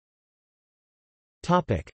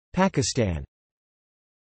 Pakistan.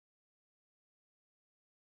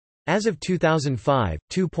 As of 2005,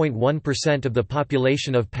 2.1% of the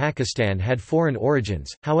population of Pakistan had foreign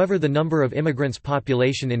origins, however the number of immigrants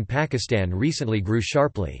population in Pakistan recently grew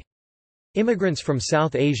sharply. Immigrants from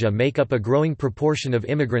South Asia make up a growing proportion of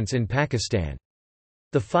immigrants in Pakistan.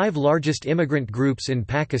 The 5 largest immigrant groups in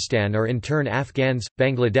Pakistan are in turn Afghans,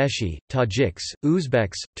 Bangladeshi, Tajiks,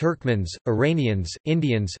 Uzbeks, Turkmens, Iranians,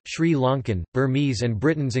 Indians, Sri Lankan, Burmese and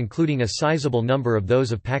Britons, including a sizable number of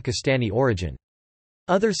those of Pakistani origin.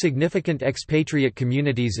 Other significant expatriate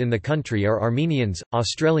communities in the country are Armenians,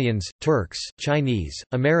 Australians, Turks, Chinese,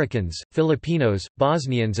 Americans, Filipinos,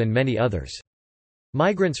 Bosnians and many others.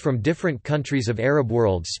 Migrants from different countries of Arab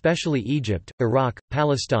world, especially Egypt, Iraq,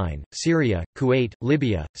 Palestine, Syria, Kuwait,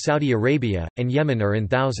 Libya, Saudi Arabia, and Yemen are in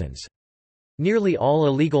thousands. Nearly all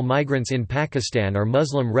illegal migrants in Pakistan are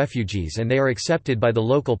Muslim refugees and they are accepted by the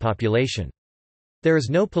local population. There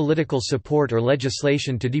is no political support or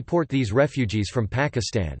legislation to deport these refugees from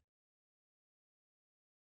Pakistan.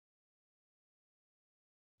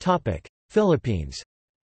 Philippines.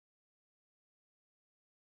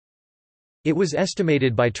 It was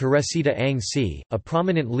estimated by Teresita Ang C., a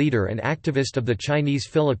prominent leader and activist of the Chinese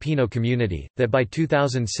Filipino community, that by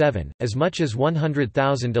 2007, as much as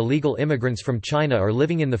 100,000 illegal immigrants from China are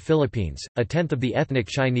living in the Philippines, a tenth of the ethnic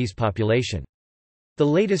Chinese population. The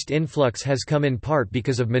latest influx has come in part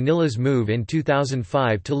because of Manila's move in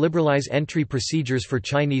 2005 to liberalize entry procedures for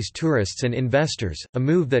Chinese tourists and investors, a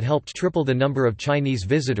move that helped triple the number of Chinese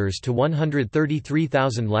visitors to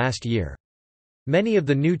 133,000 last year. Many of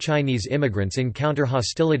the new Chinese immigrants encounter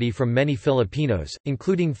hostility from many Filipinos,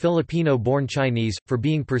 including Filipino-born Chinese, for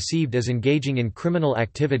being perceived as engaging in criminal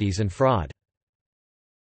activities and fraud.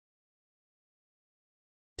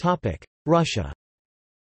 Russia.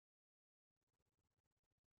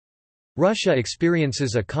 Russia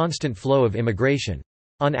experiences a constant flow of immigration.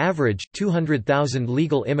 On average, 200,000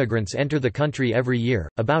 legal immigrants enter the country every year,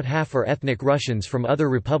 about half are ethnic Russians from other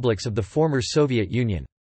republics of the former Soviet Union.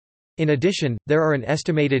 In addition, there are an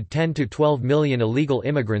estimated 10 to 12 million illegal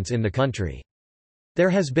immigrants in the country. There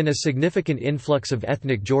has been a significant influx of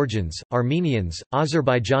ethnic Georgians, Armenians,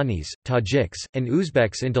 Azerbaijanis, Tajiks, and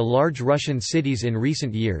Uzbeks into large Russian cities in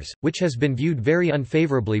recent years, which has been viewed very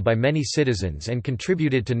unfavorably by many citizens and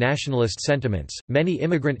contributed to nationalist sentiments. Many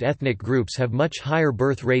immigrant ethnic groups have much higher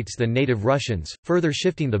birth rates than native Russians, further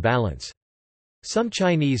shifting the balance. Some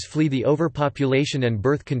Chinese flee the overpopulation and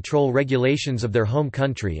birth control regulations of their home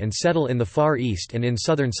country and settle in the Far East and in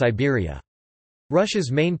southern Siberia.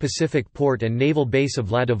 Russia's main Pacific port and naval base of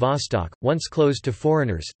Vladivostok, once closed to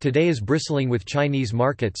foreigners, today is bristling with Chinese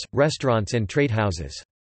markets, restaurants and trade houses.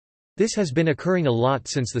 This has been occurring a lot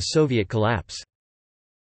since the Soviet collapse.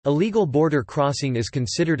 Illegal border crossing is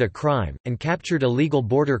considered a crime, and captured illegal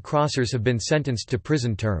border crossers have been sentenced to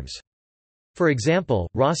prison terms. For example,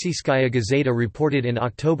 Rossiyskaya Gazeta reported in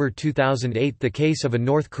October 2008 the case of a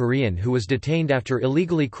North Korean who was detained after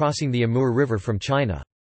illegally crossing the Amur River from China.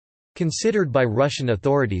 Considered by Russian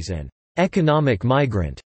authorities an economic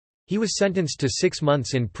migrant, he was sentenced to 6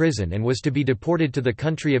 months in prison and was to be deported to the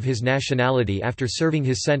country of his nationality after serving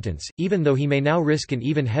his sentence, even though he may now risk an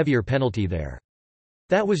even heavier penalty there.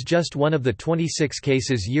 That was just one of the 26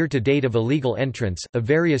 cases year-to-date of illegal entrants, of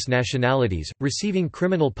various nationalities, receiving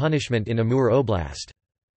criminal punishment in Amur Oblast.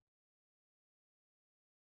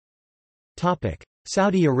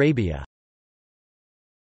 Saudi Arabia.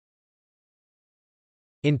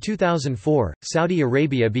 In 2004, Saudi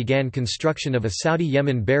Arabia began construction of a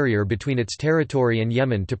Saudi-Yemen barrier between its territory and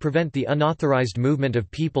Yemen to prevent the unauthorized movement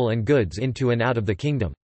of people and goods into and out of the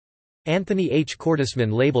kingdom. Anthony H.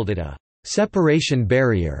 Cordesman labeled it a separation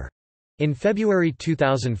barrier. In February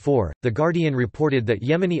 2004, The Guardian reported that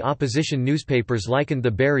Yemeni opposition newspapers likened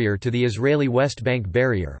the barrier to the Israeli West Bank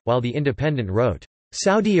barrier, while The Independent wrote,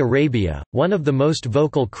 Saudi Arabia, one of the most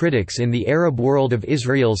vocal critics in the Arab world of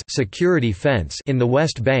Israel's security fence in the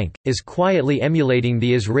West Bank, is quietly emulating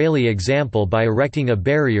the Israeli example by erecting a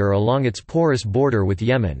barrier along its porous border with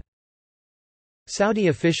Yemen. Saudi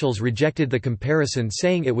officials rejected the comparison,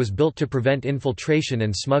 saying it was built to prevent infiltration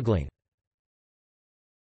and smuggling.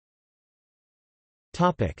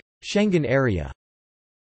 Schengen area.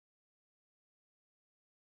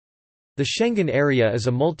 The Schengen Area is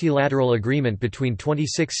a multilateral agreement between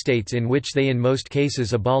 26 states in which they in most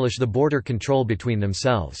cases abolish the border control between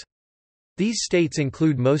themselves. These states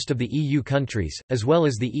include most of the EU countries, as well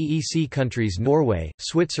as the EEC countries Norway,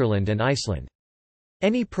 Switzerland and Iceland.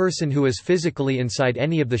 Any person who is physically inside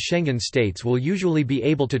any of the Schengen states will usually be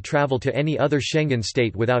able to travel to any other Schengen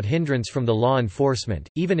state without hindrance from the law enforcement,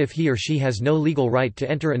 even if he or she has no legal right to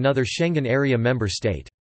enter another Schengen Area member state.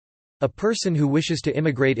 A person who wishes to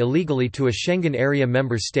immigrate illegally to a Schengen Area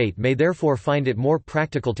member state may therefore find it more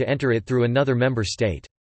practical to enter it through another member state.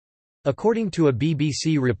 According to a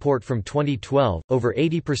BBC report from 2012, over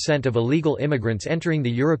 80% of illegal immigrants entering the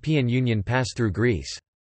European Union pass through Greece.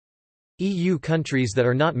 EU countries that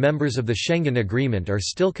are not members of the Schengen Agreement are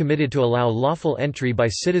still committed to allow lawful entry by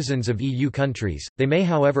citizens of EU countries, they may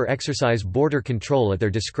however exercise border control at their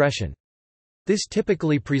discretion. This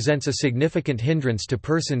typically presents a significant hindrance to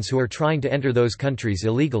persons who are trying to enter those countries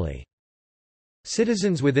illegally.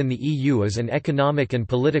 Citizens within the EU is an economic and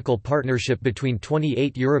political partnership between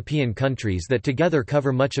 28 European countries that together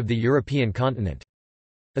cover much of the European continent.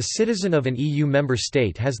 A citizen of an EU member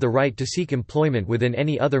state has the right to seek employment within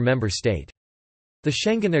any other member state. The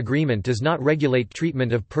Schengen Agreement does not regulate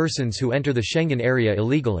treatment of persons who enter the Schengen area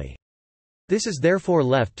illegally. This is therefore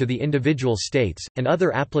left to the individual states, and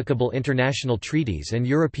other applicable international treaties and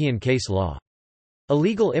European case law.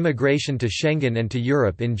 Illegal immigration to Schengen and to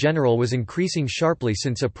Europe in general was increasing sharply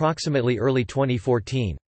since approximately early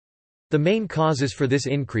 2014. The main causes for this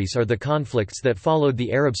increase are the conflicts that followed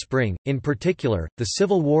the Arab Spring, in particular, the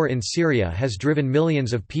civil war in Syria has driven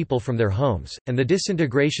millions of people from their homes, and the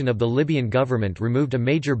disintegration of the Libyan government removed a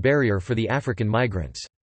major barrier for the African migrants.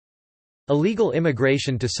 Illegal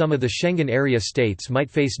immigration to some of the Schengen area states might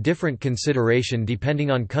face different consideration depending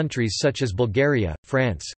on countries such as Bulgaria,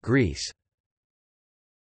 France, Greece.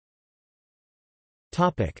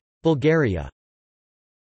 Bulgaria.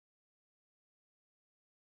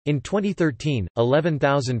 In 2013,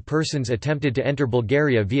 11,000 persons attempted to enter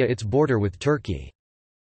Bulgaria via its border with Turkey.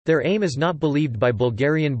 Their aim is not believed by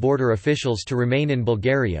Bulgarian border officials to remain in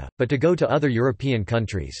Bulgaria, but to go to other European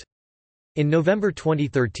countries. In November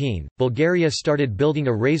 2013, Bulgaria started building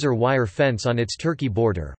a razor wire fence on its Turkey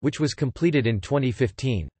border, which was completed in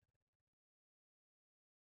 2015.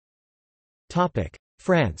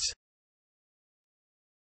 France.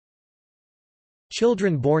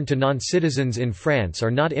 Children born to non-citizens in France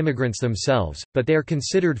are not immigrants themselves, but they are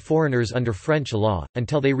considered foreigners under French law,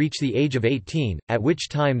 until they reach the age of 18, at which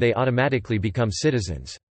time they automatically become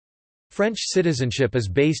citizens. French citizenship is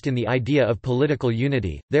based in the idea of political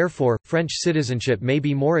unity, therefore, French citizenship may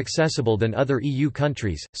be more accessible than other EU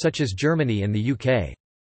countries, such as Germany and the UK.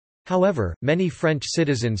 However, many French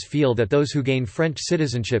citizens feel that those who gain French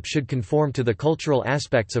citizenship should conform to the cultural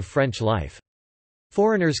aspects of French life.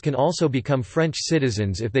 Foreigners can also become French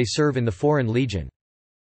citizens if they serve in the Foreign Legion.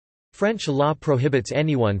 French law prohibits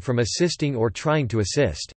anyone from assisting or trying to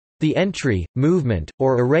assist the entry, movement,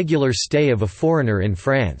 or irregular stay of a foreigner in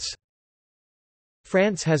France.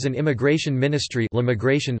 France has an immigration ministry,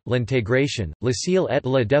 l'immigration, l'intégration, l'asile et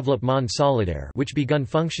le développement solidaire, which begun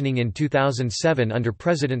functioning in 2007 under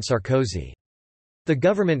President Sarkozy. The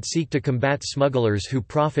government seek to combat smugglers who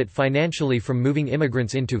profit financially from moving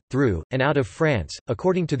immigrants into, through, and out of France,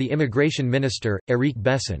 according to the immigration minister, Éric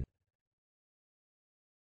Besson.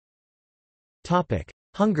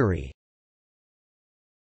 Hungary.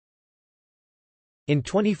 In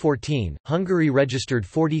 2014, Hungary registered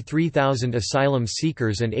 43,000 asylum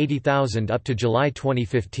seekers and 80,000 up to July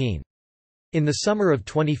 2015. In the summer of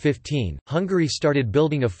 2015, Hungary started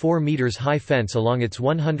building a 4 meters high fence along its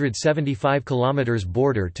 175 kilometers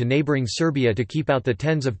border to neighboring Serbia to keep out the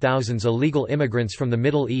tens of thousands illegal immigrants from the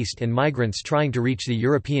Middle East and migrants trying to reach the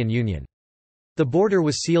European Union. The border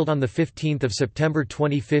was sealed on 15 September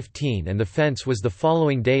 2015 and the fence was the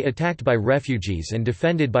following day attacked by refugees and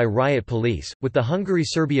defended by riot police. With the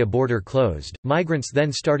Hungary-Serbia border closed, migrants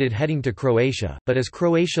then started heading to Croatia, but as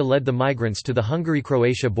Croatia led the migrants to the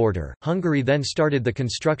Hungary-Croatia border, Hungary then started the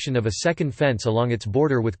construction of a second fence along its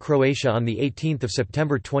border with Croatia on 18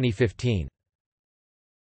 September 2015.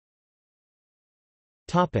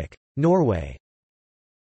 Norway.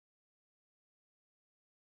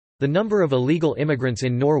 The number of illegal immigrants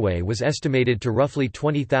in Norway was estimated to roughly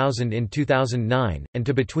 20,000 in 2009, and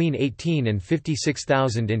to between 18 and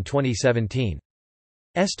 56,000 in 2017.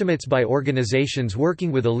 Estimates by organizations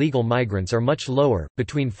working with illegal migrants are much lower,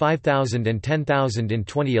 between 5,000 and 10,000 in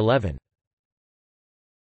 2011.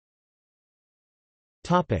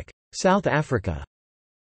 South Africa.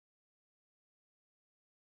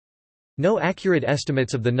 No accurate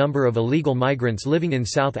estimates of the number of illegal migrants living in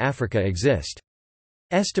South Africa exist.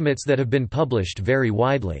 Estimates that have been published vary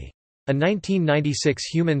widely. A 1996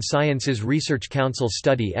 Human Sciences Research Council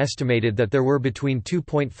study estimated that there were between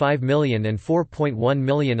 2.5 million and 4.1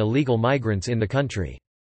 million illegal migrants in the country.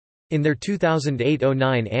 In their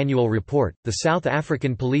 2008-09 annual report, the South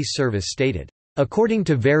African Police Service stated, "According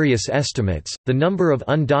to various estimates, the number of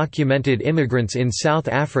undocumented immigrants in South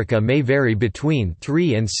Africa may vary between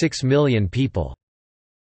 3 and 6 million people."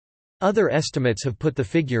 Other estimates have put the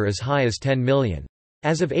figure as high as 10 million.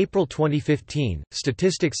 As of April 2015,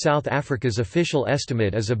 Statistics South Africa's official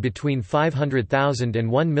estimate is of between 500,000 and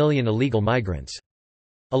 1 million illegal migrants.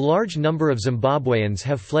 A large number of Zimbabweans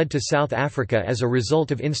have fled to South Africa as a result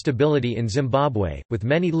of instability in Zimbabwe, with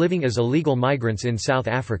many living as illegal migrants in South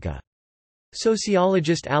Africa.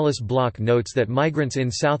 Sociologist Alice Block notes that migrants in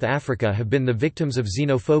South Africa have been the victims of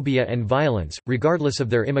xenophobia and violence, regardless of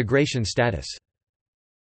their immigration status.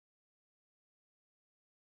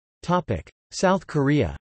 South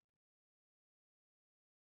Korea.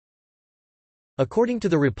 According to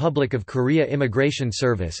the Republic of Korea Immigration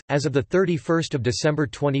Service, as of 31 December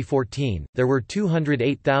 2014, there were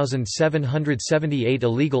 208,778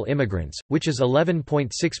 illegal immigrants, which is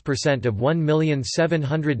 11.6% of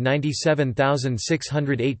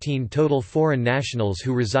 1,797,618 total foreign nationals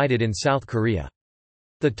who resided in South Korea.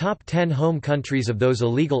 The top 10 home countries of those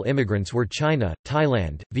illegal immigrants were China,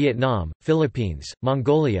 Thailand, Vietnam, Philippines,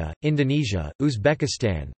 Mongolia, Indonesia,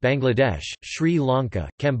 Uzbekistan, Bangladesh, Sri Lanka,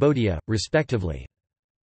 Cambodia, respectively.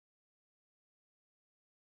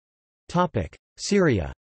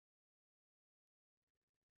 Syria.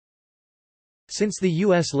 Since the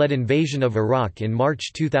U.S.-led invasion of Iraq in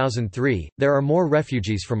March 2003, there are more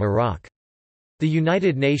refugees from Iraq. The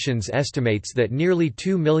United Nations estimates that nearly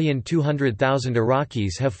 2,200,000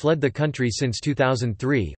 Iraqis have fled the country since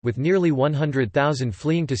 2003, with nearly 100,000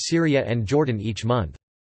 fleeing to Syria and Jordan each month.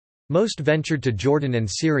 Most ventured to Jordan and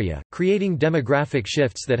Syria, creating demographic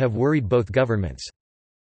shifts that have worried both governments.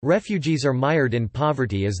 Refugees are mired in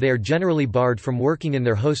poverty as they are generally barred from working in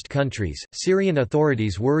their host countries. Syrian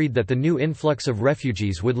authorities worried that the new influx of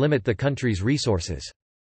refugees would limit the country's resources.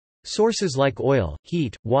 Sources like oil,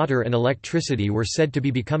 heat, water and electricity were said to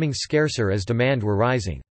be becoming scarcer as demand were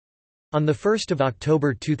rising. On 1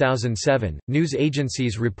 October 2007, news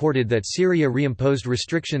agencies reported that Syria reimposed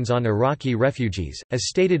restrictions on Iraqi refugees, as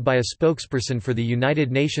stated by a spokesperson for the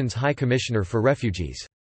United Nations High Commissioner for Refugees.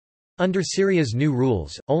 Under Syria's new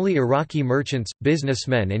rules, only Iraqi merchants,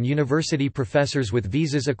 businessmen and university professors with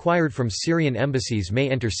visas acquired from Syrian embassies may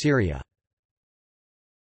enter Syria.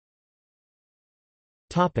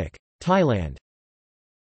 Thailand.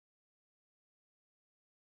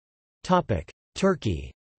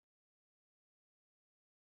 Turkey.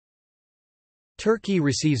 Turkey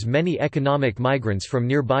receives many economic migrants from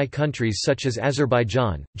nearby countries such as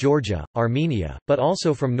Azerbaijan, Georgia, Armenia, but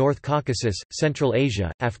also from North Caucasus, Central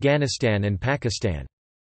Asia, Afghanistan and Pakistan.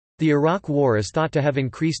 The Iraq War is thought to have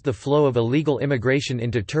increased the flow of illegal immigration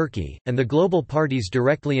into Turkey, and the global parties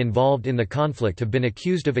directly involved in the conflict have been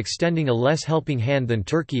accused of extending a less helping hand than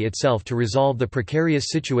Turkey itself to resolve the precarious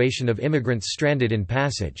situation of immigrants stranded in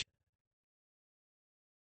passage.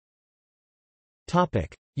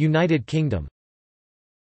 United Kingdom.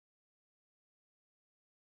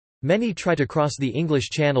 Many try to cross the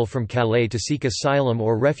English Channel from Calais to seek asylum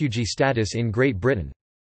or refugee status in Great Britain.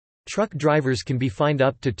 Truck drivers can be fined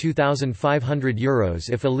up to €2,500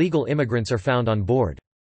 if illegal immigrants are found on board.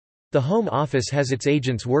 The Home Office has its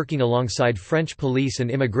agents working alongside French police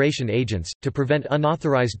and immigration agents, to prevent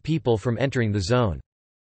unauthorized people from entering the zone.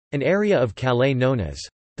 An area of Calais known as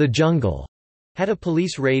the Jungle had a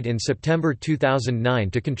police raid in September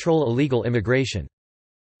 2009 to control illegal immigration.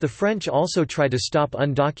 The French also try to stop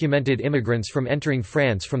undocumented immigrants from entering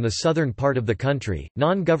France from the southern part of the country.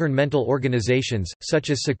 Non-governmental organizations, such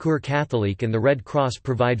as Secours Catholique and the Red Cross,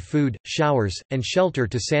 provide food, showers, and shelter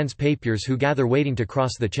to sans-papiers who gather waiting to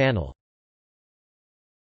cross the channel.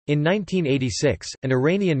 In 1986, an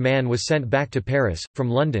Iranian man was sent back to Paris, from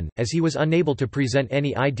London, as he was unable to present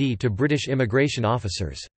any ID to British immigration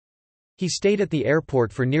officers. He stayed at the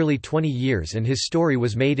airport for nearly 20 years and his story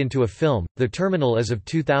was made into a film. The terminal. As of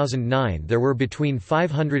 2009, there were between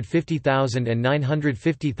 550,000 and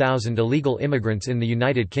 950,000 illegal immigrants in the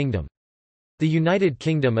United Kingdom. The United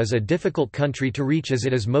Kingdom is a difficult country to reach as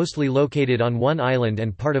it is mostly located on one island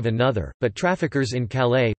and part of another, but traffickers in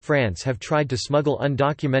Calais, France have tried to smuggle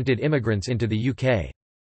undocumented immigrants into the UK.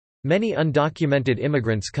 Many undocumented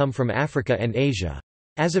immigrants come from Africa and Asia.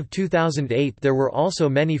 As of 2008, there were also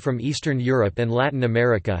many from Eastern Europe and Latin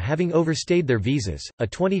America having overstayed their visas. A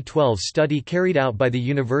 2012 study carried out by the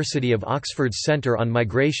University of Oxford's Centre on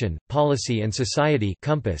Migration, Policy and Society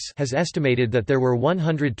 (COMPAS) has estimated that there were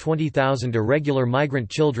 120,000 irregular migrant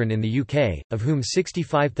children in the UK, of whom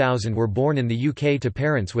 65,000 were born in the UK to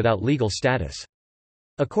parents without legal status.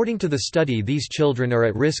 According to the study, these children are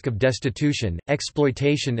at risk of destitution,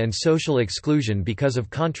 exploitation and social exclusion because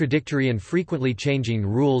of contradictory and frequently changing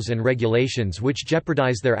rules and regulations which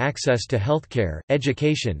jeopardize their access to healthcare,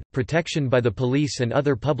 education, protection by the police and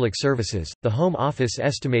other public services. The Home Office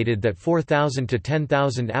estimated that 4,000 to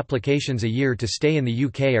 10,000 applications a year to stay in the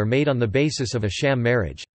UK are made on the basis of a sham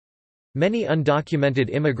marriage. Many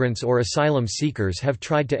undocumented immigrants or asylum seekers have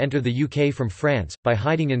tried to enter the UK from France, by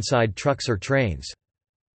hiding inside trucks or trains.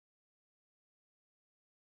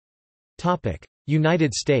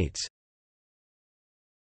 United States.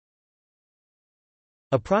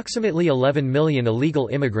 Approximately 11 million illegal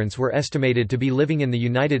immigrants were estimated to be living in the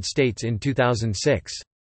United States in 2006.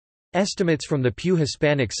 Estimates from the Pew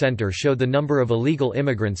Hispanic Center show the number of illegal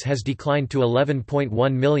immigrants has declined to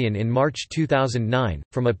 11.1 million in March 2009,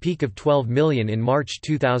 from a peak of 12 million in March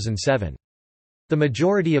 2007. The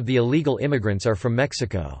majority of the illegal immigrants are from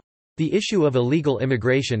Mexico. The issue of illegal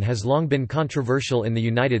immigration has long been controversial in the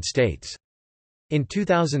United States. In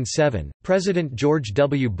 2007, President George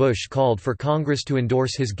W. Bush called for Congress to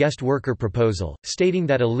endorse his guest worker proposal, stating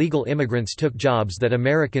that illegal immigrants took jobs that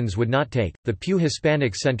Americans would not take. The Pew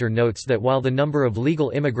Hispanic Center notes that while the number of legal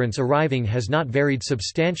immigrants arriving has not varied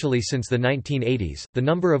substantially since the 1980s, the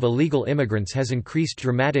number of illegal immigrants has increased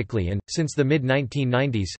dramatically and, since the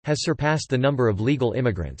mid-1990s, has surpassed the number of legal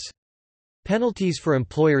immigrants. Penalties for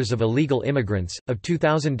employers of illegal immigrants, of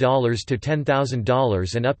 $2,000 to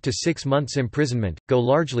 $10,000 and up to 6 months imprisonment, go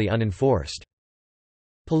largely unenforced.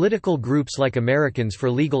 Political groups like Americans for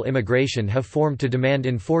Legal Immigration have formed to demand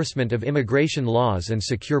enforcement of immigration laws and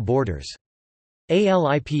secure borders.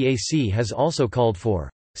 ALIPAC has also called for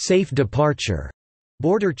safe departure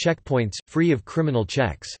border checkpoints, free of criminal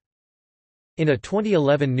checks. In a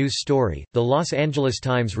 2011 news story, the Los Angeles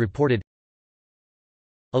Times reported,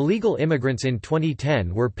 illegal immigrants in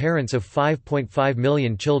 2010 were parents of 5.5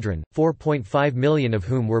 million children, 4.5 million of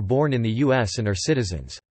whom were born in the U.S. and are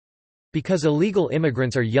citizens. Because illegal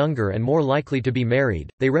immigrants are younger and more likely to be married,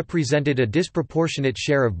 they represented a disproportionate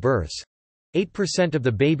share of births. 8% of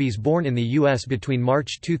the babies born in the U.S. between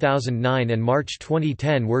March 2009 and March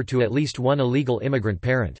 2010 were to at least one illegal immigrant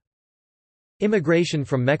parent. Immigration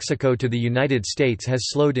from Mexico to the United States has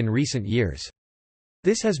slowed in recent years.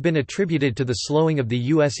 This has been attributed to the slowing of the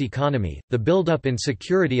U.S. economy, the buildup in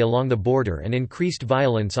security along the border, and increased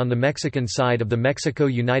violence on the Mexican side of the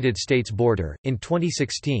Mexico-United States border. In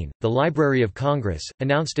 2016, the Library of Congress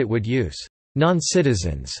announced it would use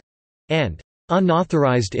non-citizens and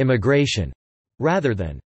unauthorized immigration rather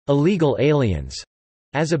than illegal aliens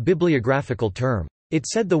as a bibliographical term. It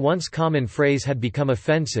said the once common phrase had become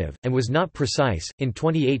offensive, and was not precise. In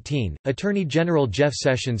 2018, Attorney General Jeff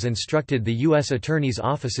Sessions instructed the U.S. attorneys'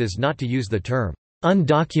 offices not to use the term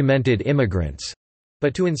undocumented immigrants,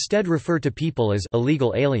 but to instead refer to people as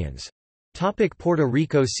illegal aliens. Puerto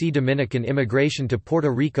Rico. See Dominican immigration to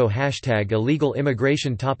Puerto Rico. #illegal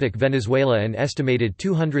immigration. Venezuela. An estimated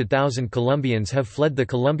 200,000 Colombians have fled the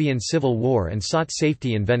Colombian Civil War and sought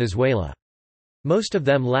safety in Venezuela. Most of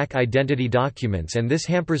them lack identity documents, and this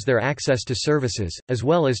hampers their access to services, as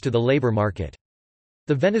well as to the labor market.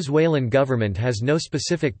 The Venezuelan government has no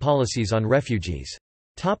specific policies on refugees.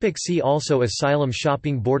 See also asylum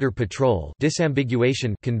shopping. Border Patrol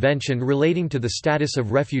disambiguation convention relating to the status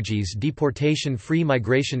of refugees. Deportation. Free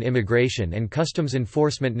migration. Immigration and customs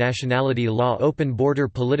enforcement. Nationality law. Open border.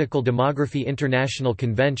 Political demography. International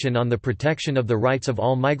Convention on the Protection of the Rights of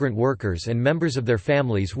All Migrant Workers and Members of Their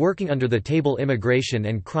Families Working Under the Table. Immigration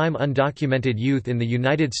and Crime. Undocumented youth in the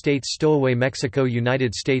United States. Stowaway. Mexico.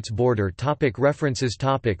 United States border. References.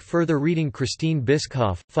 Further reading. Christine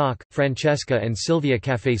Bischoff, Falk, Francesca and Sylvia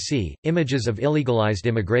Cafesi, Images of Illegalized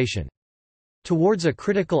Immigration. Towards a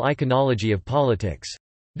Critical Iconology of Politics.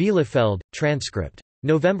 Bielefeld, transcript.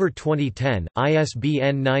 November 2010,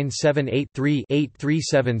 ISBN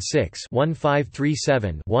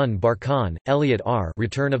 978-3-8376-1537-1 Barkhan, Elliot R.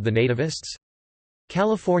 Return of the Nativists?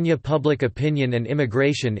 California Public Opinion and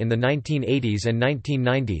Immigration in the 1980s and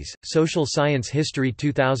 1990s, Social Science History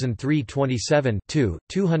 2003 27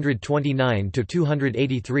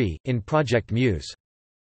 229–283, in Project Muse.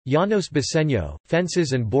 Llanos Baseño,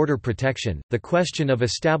 Fences and Border Protection, The Question of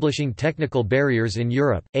Establishing Technical Barriers in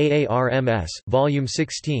Europe, AARMS, Volume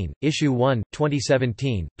 16, Issue 1,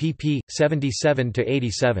 2017, pp.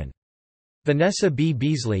 77–87. Vanessa B.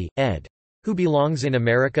 Beasley, ed. Who Belongs in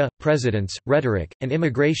America? Presidents, Rhetoric, and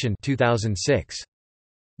Immigration 2006.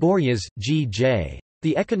 Borjas, G. J.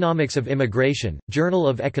 The Economics of Immigration, Journal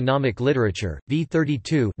of Economic Literature, v.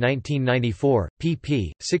 32 1994,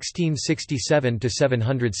 pp.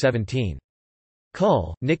 1667–717.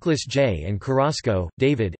 Cull, Nicholas J. and Carrasco,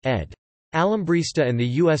 David, ed. Alambrista and the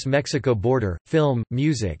U.S.-Mexico Border, Film,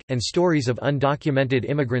 Music, and Stories of Undocumented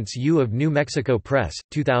Immigrants U of New Mexico Press,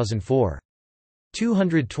 2004.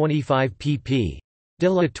 225 pp. De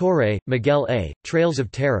la Torre, Miguel A., Trails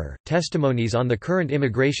of Terror, Testimonies on the Current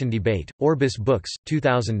Immigration Debate, Orbis Books,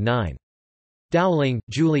 2009. Dowling,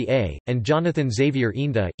 Julie A., and Jonathan Xavier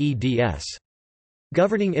Inda, eds.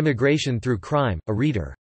 Governing Immigration Through Crime, A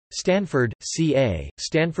Reader. Stanford, C.A.,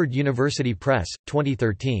 Stanford University Press,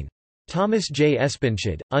 2013. Thomas J.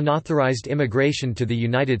 Espinshad, Unauthorized Immigration to the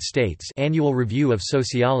United States Annual Review of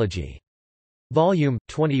Sociology. Volume,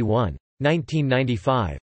 21.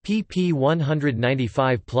 1995. pp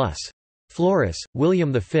 195+. Flores,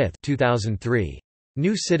 William V 2003.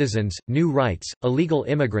 New Citizens, New Rights, Illegal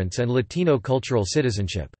Immigrants and Latino Cultural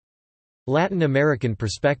Citizenship. Latin American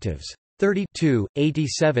Perspectives. 32,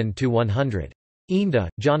 87–100. Inda,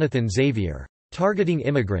 Jonathan Xavier. Targeting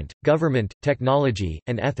Immigrant, Government, Technology,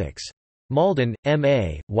 and Ethics. Malden,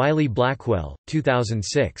 M.A., Wiley-Blackwell,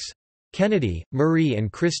 2006. Kennedy, Marie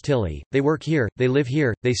and Chris Tilley, They Work Here, They Live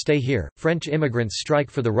Here, They Stay Here, French Immigrants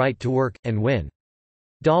Strike for the Right to Work, and Win.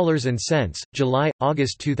 Dollars and Cents, July,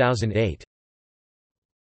 August 2008.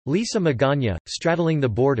 Lisa Magana, Straddling the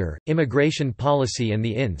Border, Immigration Policy and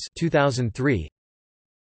the Ins 2003.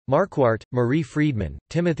 Marquardt, Marie Friedman,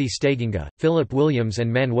 Timothy Steginga, Philip Williams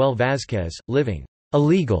and Manuel Vázquez, Living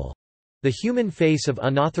Illegal. The Human Face of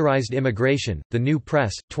Unauthorized Immigration, The New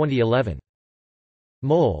Press, 2011.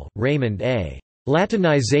 Mole, Raymond A.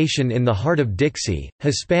 Latinization in the Heart of Dixie,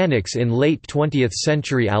 Hispanics in Late 20th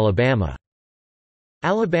Century Alabama.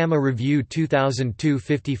 Alabama Review 2002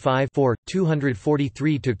 55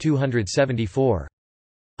 243–274.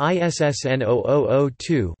 ISSN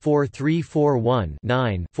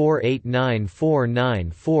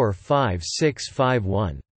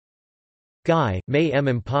 0002-4341-9-48949456551. Guy, May M.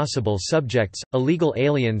 Impossible Subjects, Illegal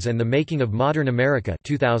Aliens and the Making of Modern America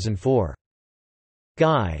 2004.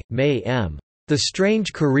 Guy, May M. The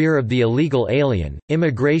Strange Career of the Illegal Alien,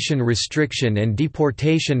 Immigration Restriction and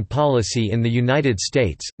Deportation Policy in the United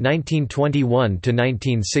States,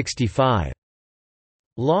 1921–1965.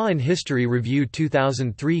 Law and History Review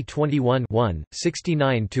 2003 21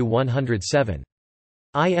 69–107.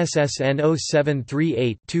 ISSN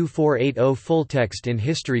 0738-2480 Full-text in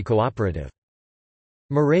History Cooperative.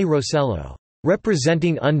 Mireille Rossello.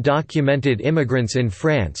 Representing Undocumented Immigrants in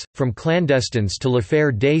France, From Clandestines to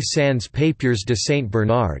L'Affaire des Sans Papiers de Saint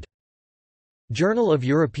Bernard. Journal of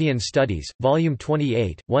European Studies, Volume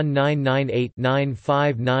 28,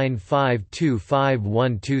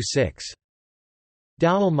 1998-9595255126.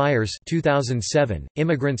 Dowell Myers 2007,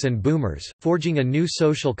 Immigrants and Boomers, Forging a New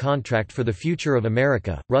Social Contract for the Future of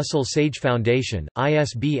America, Russell Sage Foundation,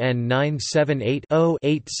 ISBN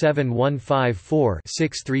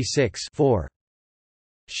 978-0-87154-636-4.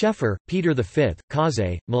 Scheffer, Peter V,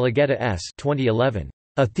 Kaze, Mulugeta S. 2011.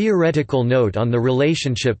 A Theoretical Note on the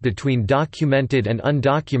Relationship Between Documented and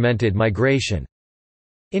Undocumented Migration.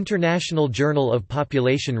 International Journal of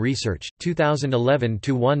Population Research, 2011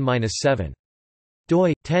 1-7.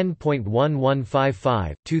 doi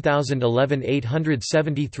 10.1155 2011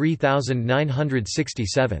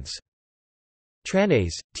 873967.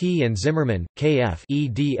 Tranæs, T. and Zimmerman, K. F.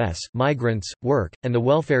 eds. Migrants, Work, and the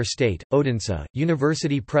Welfare State, Odense,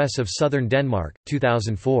 University Press of Southern Denmark,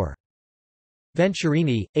 2004.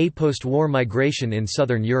 Venturini, A Post-War Migration in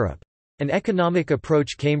Southern Europe. An Economic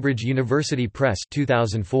Approach, Cambridge University Press,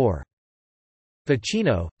 2004.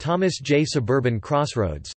 Ficino, Thomas J. Suburban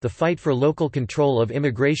Crossroads, The Fight for Local Control of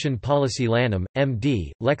Immigration Policy Lanham,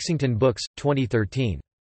 M.D., Lexington Books, 2013.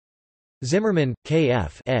 Zimmerman, K.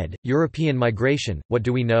 F. ed., European Migration, What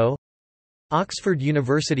Do We Know? Oxford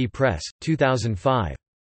University Press, 2005.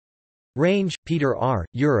 Range, Peter R.,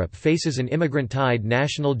 Europe faces an immigrant tide.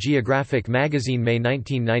 National Geographic Magazine, May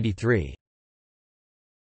 1993.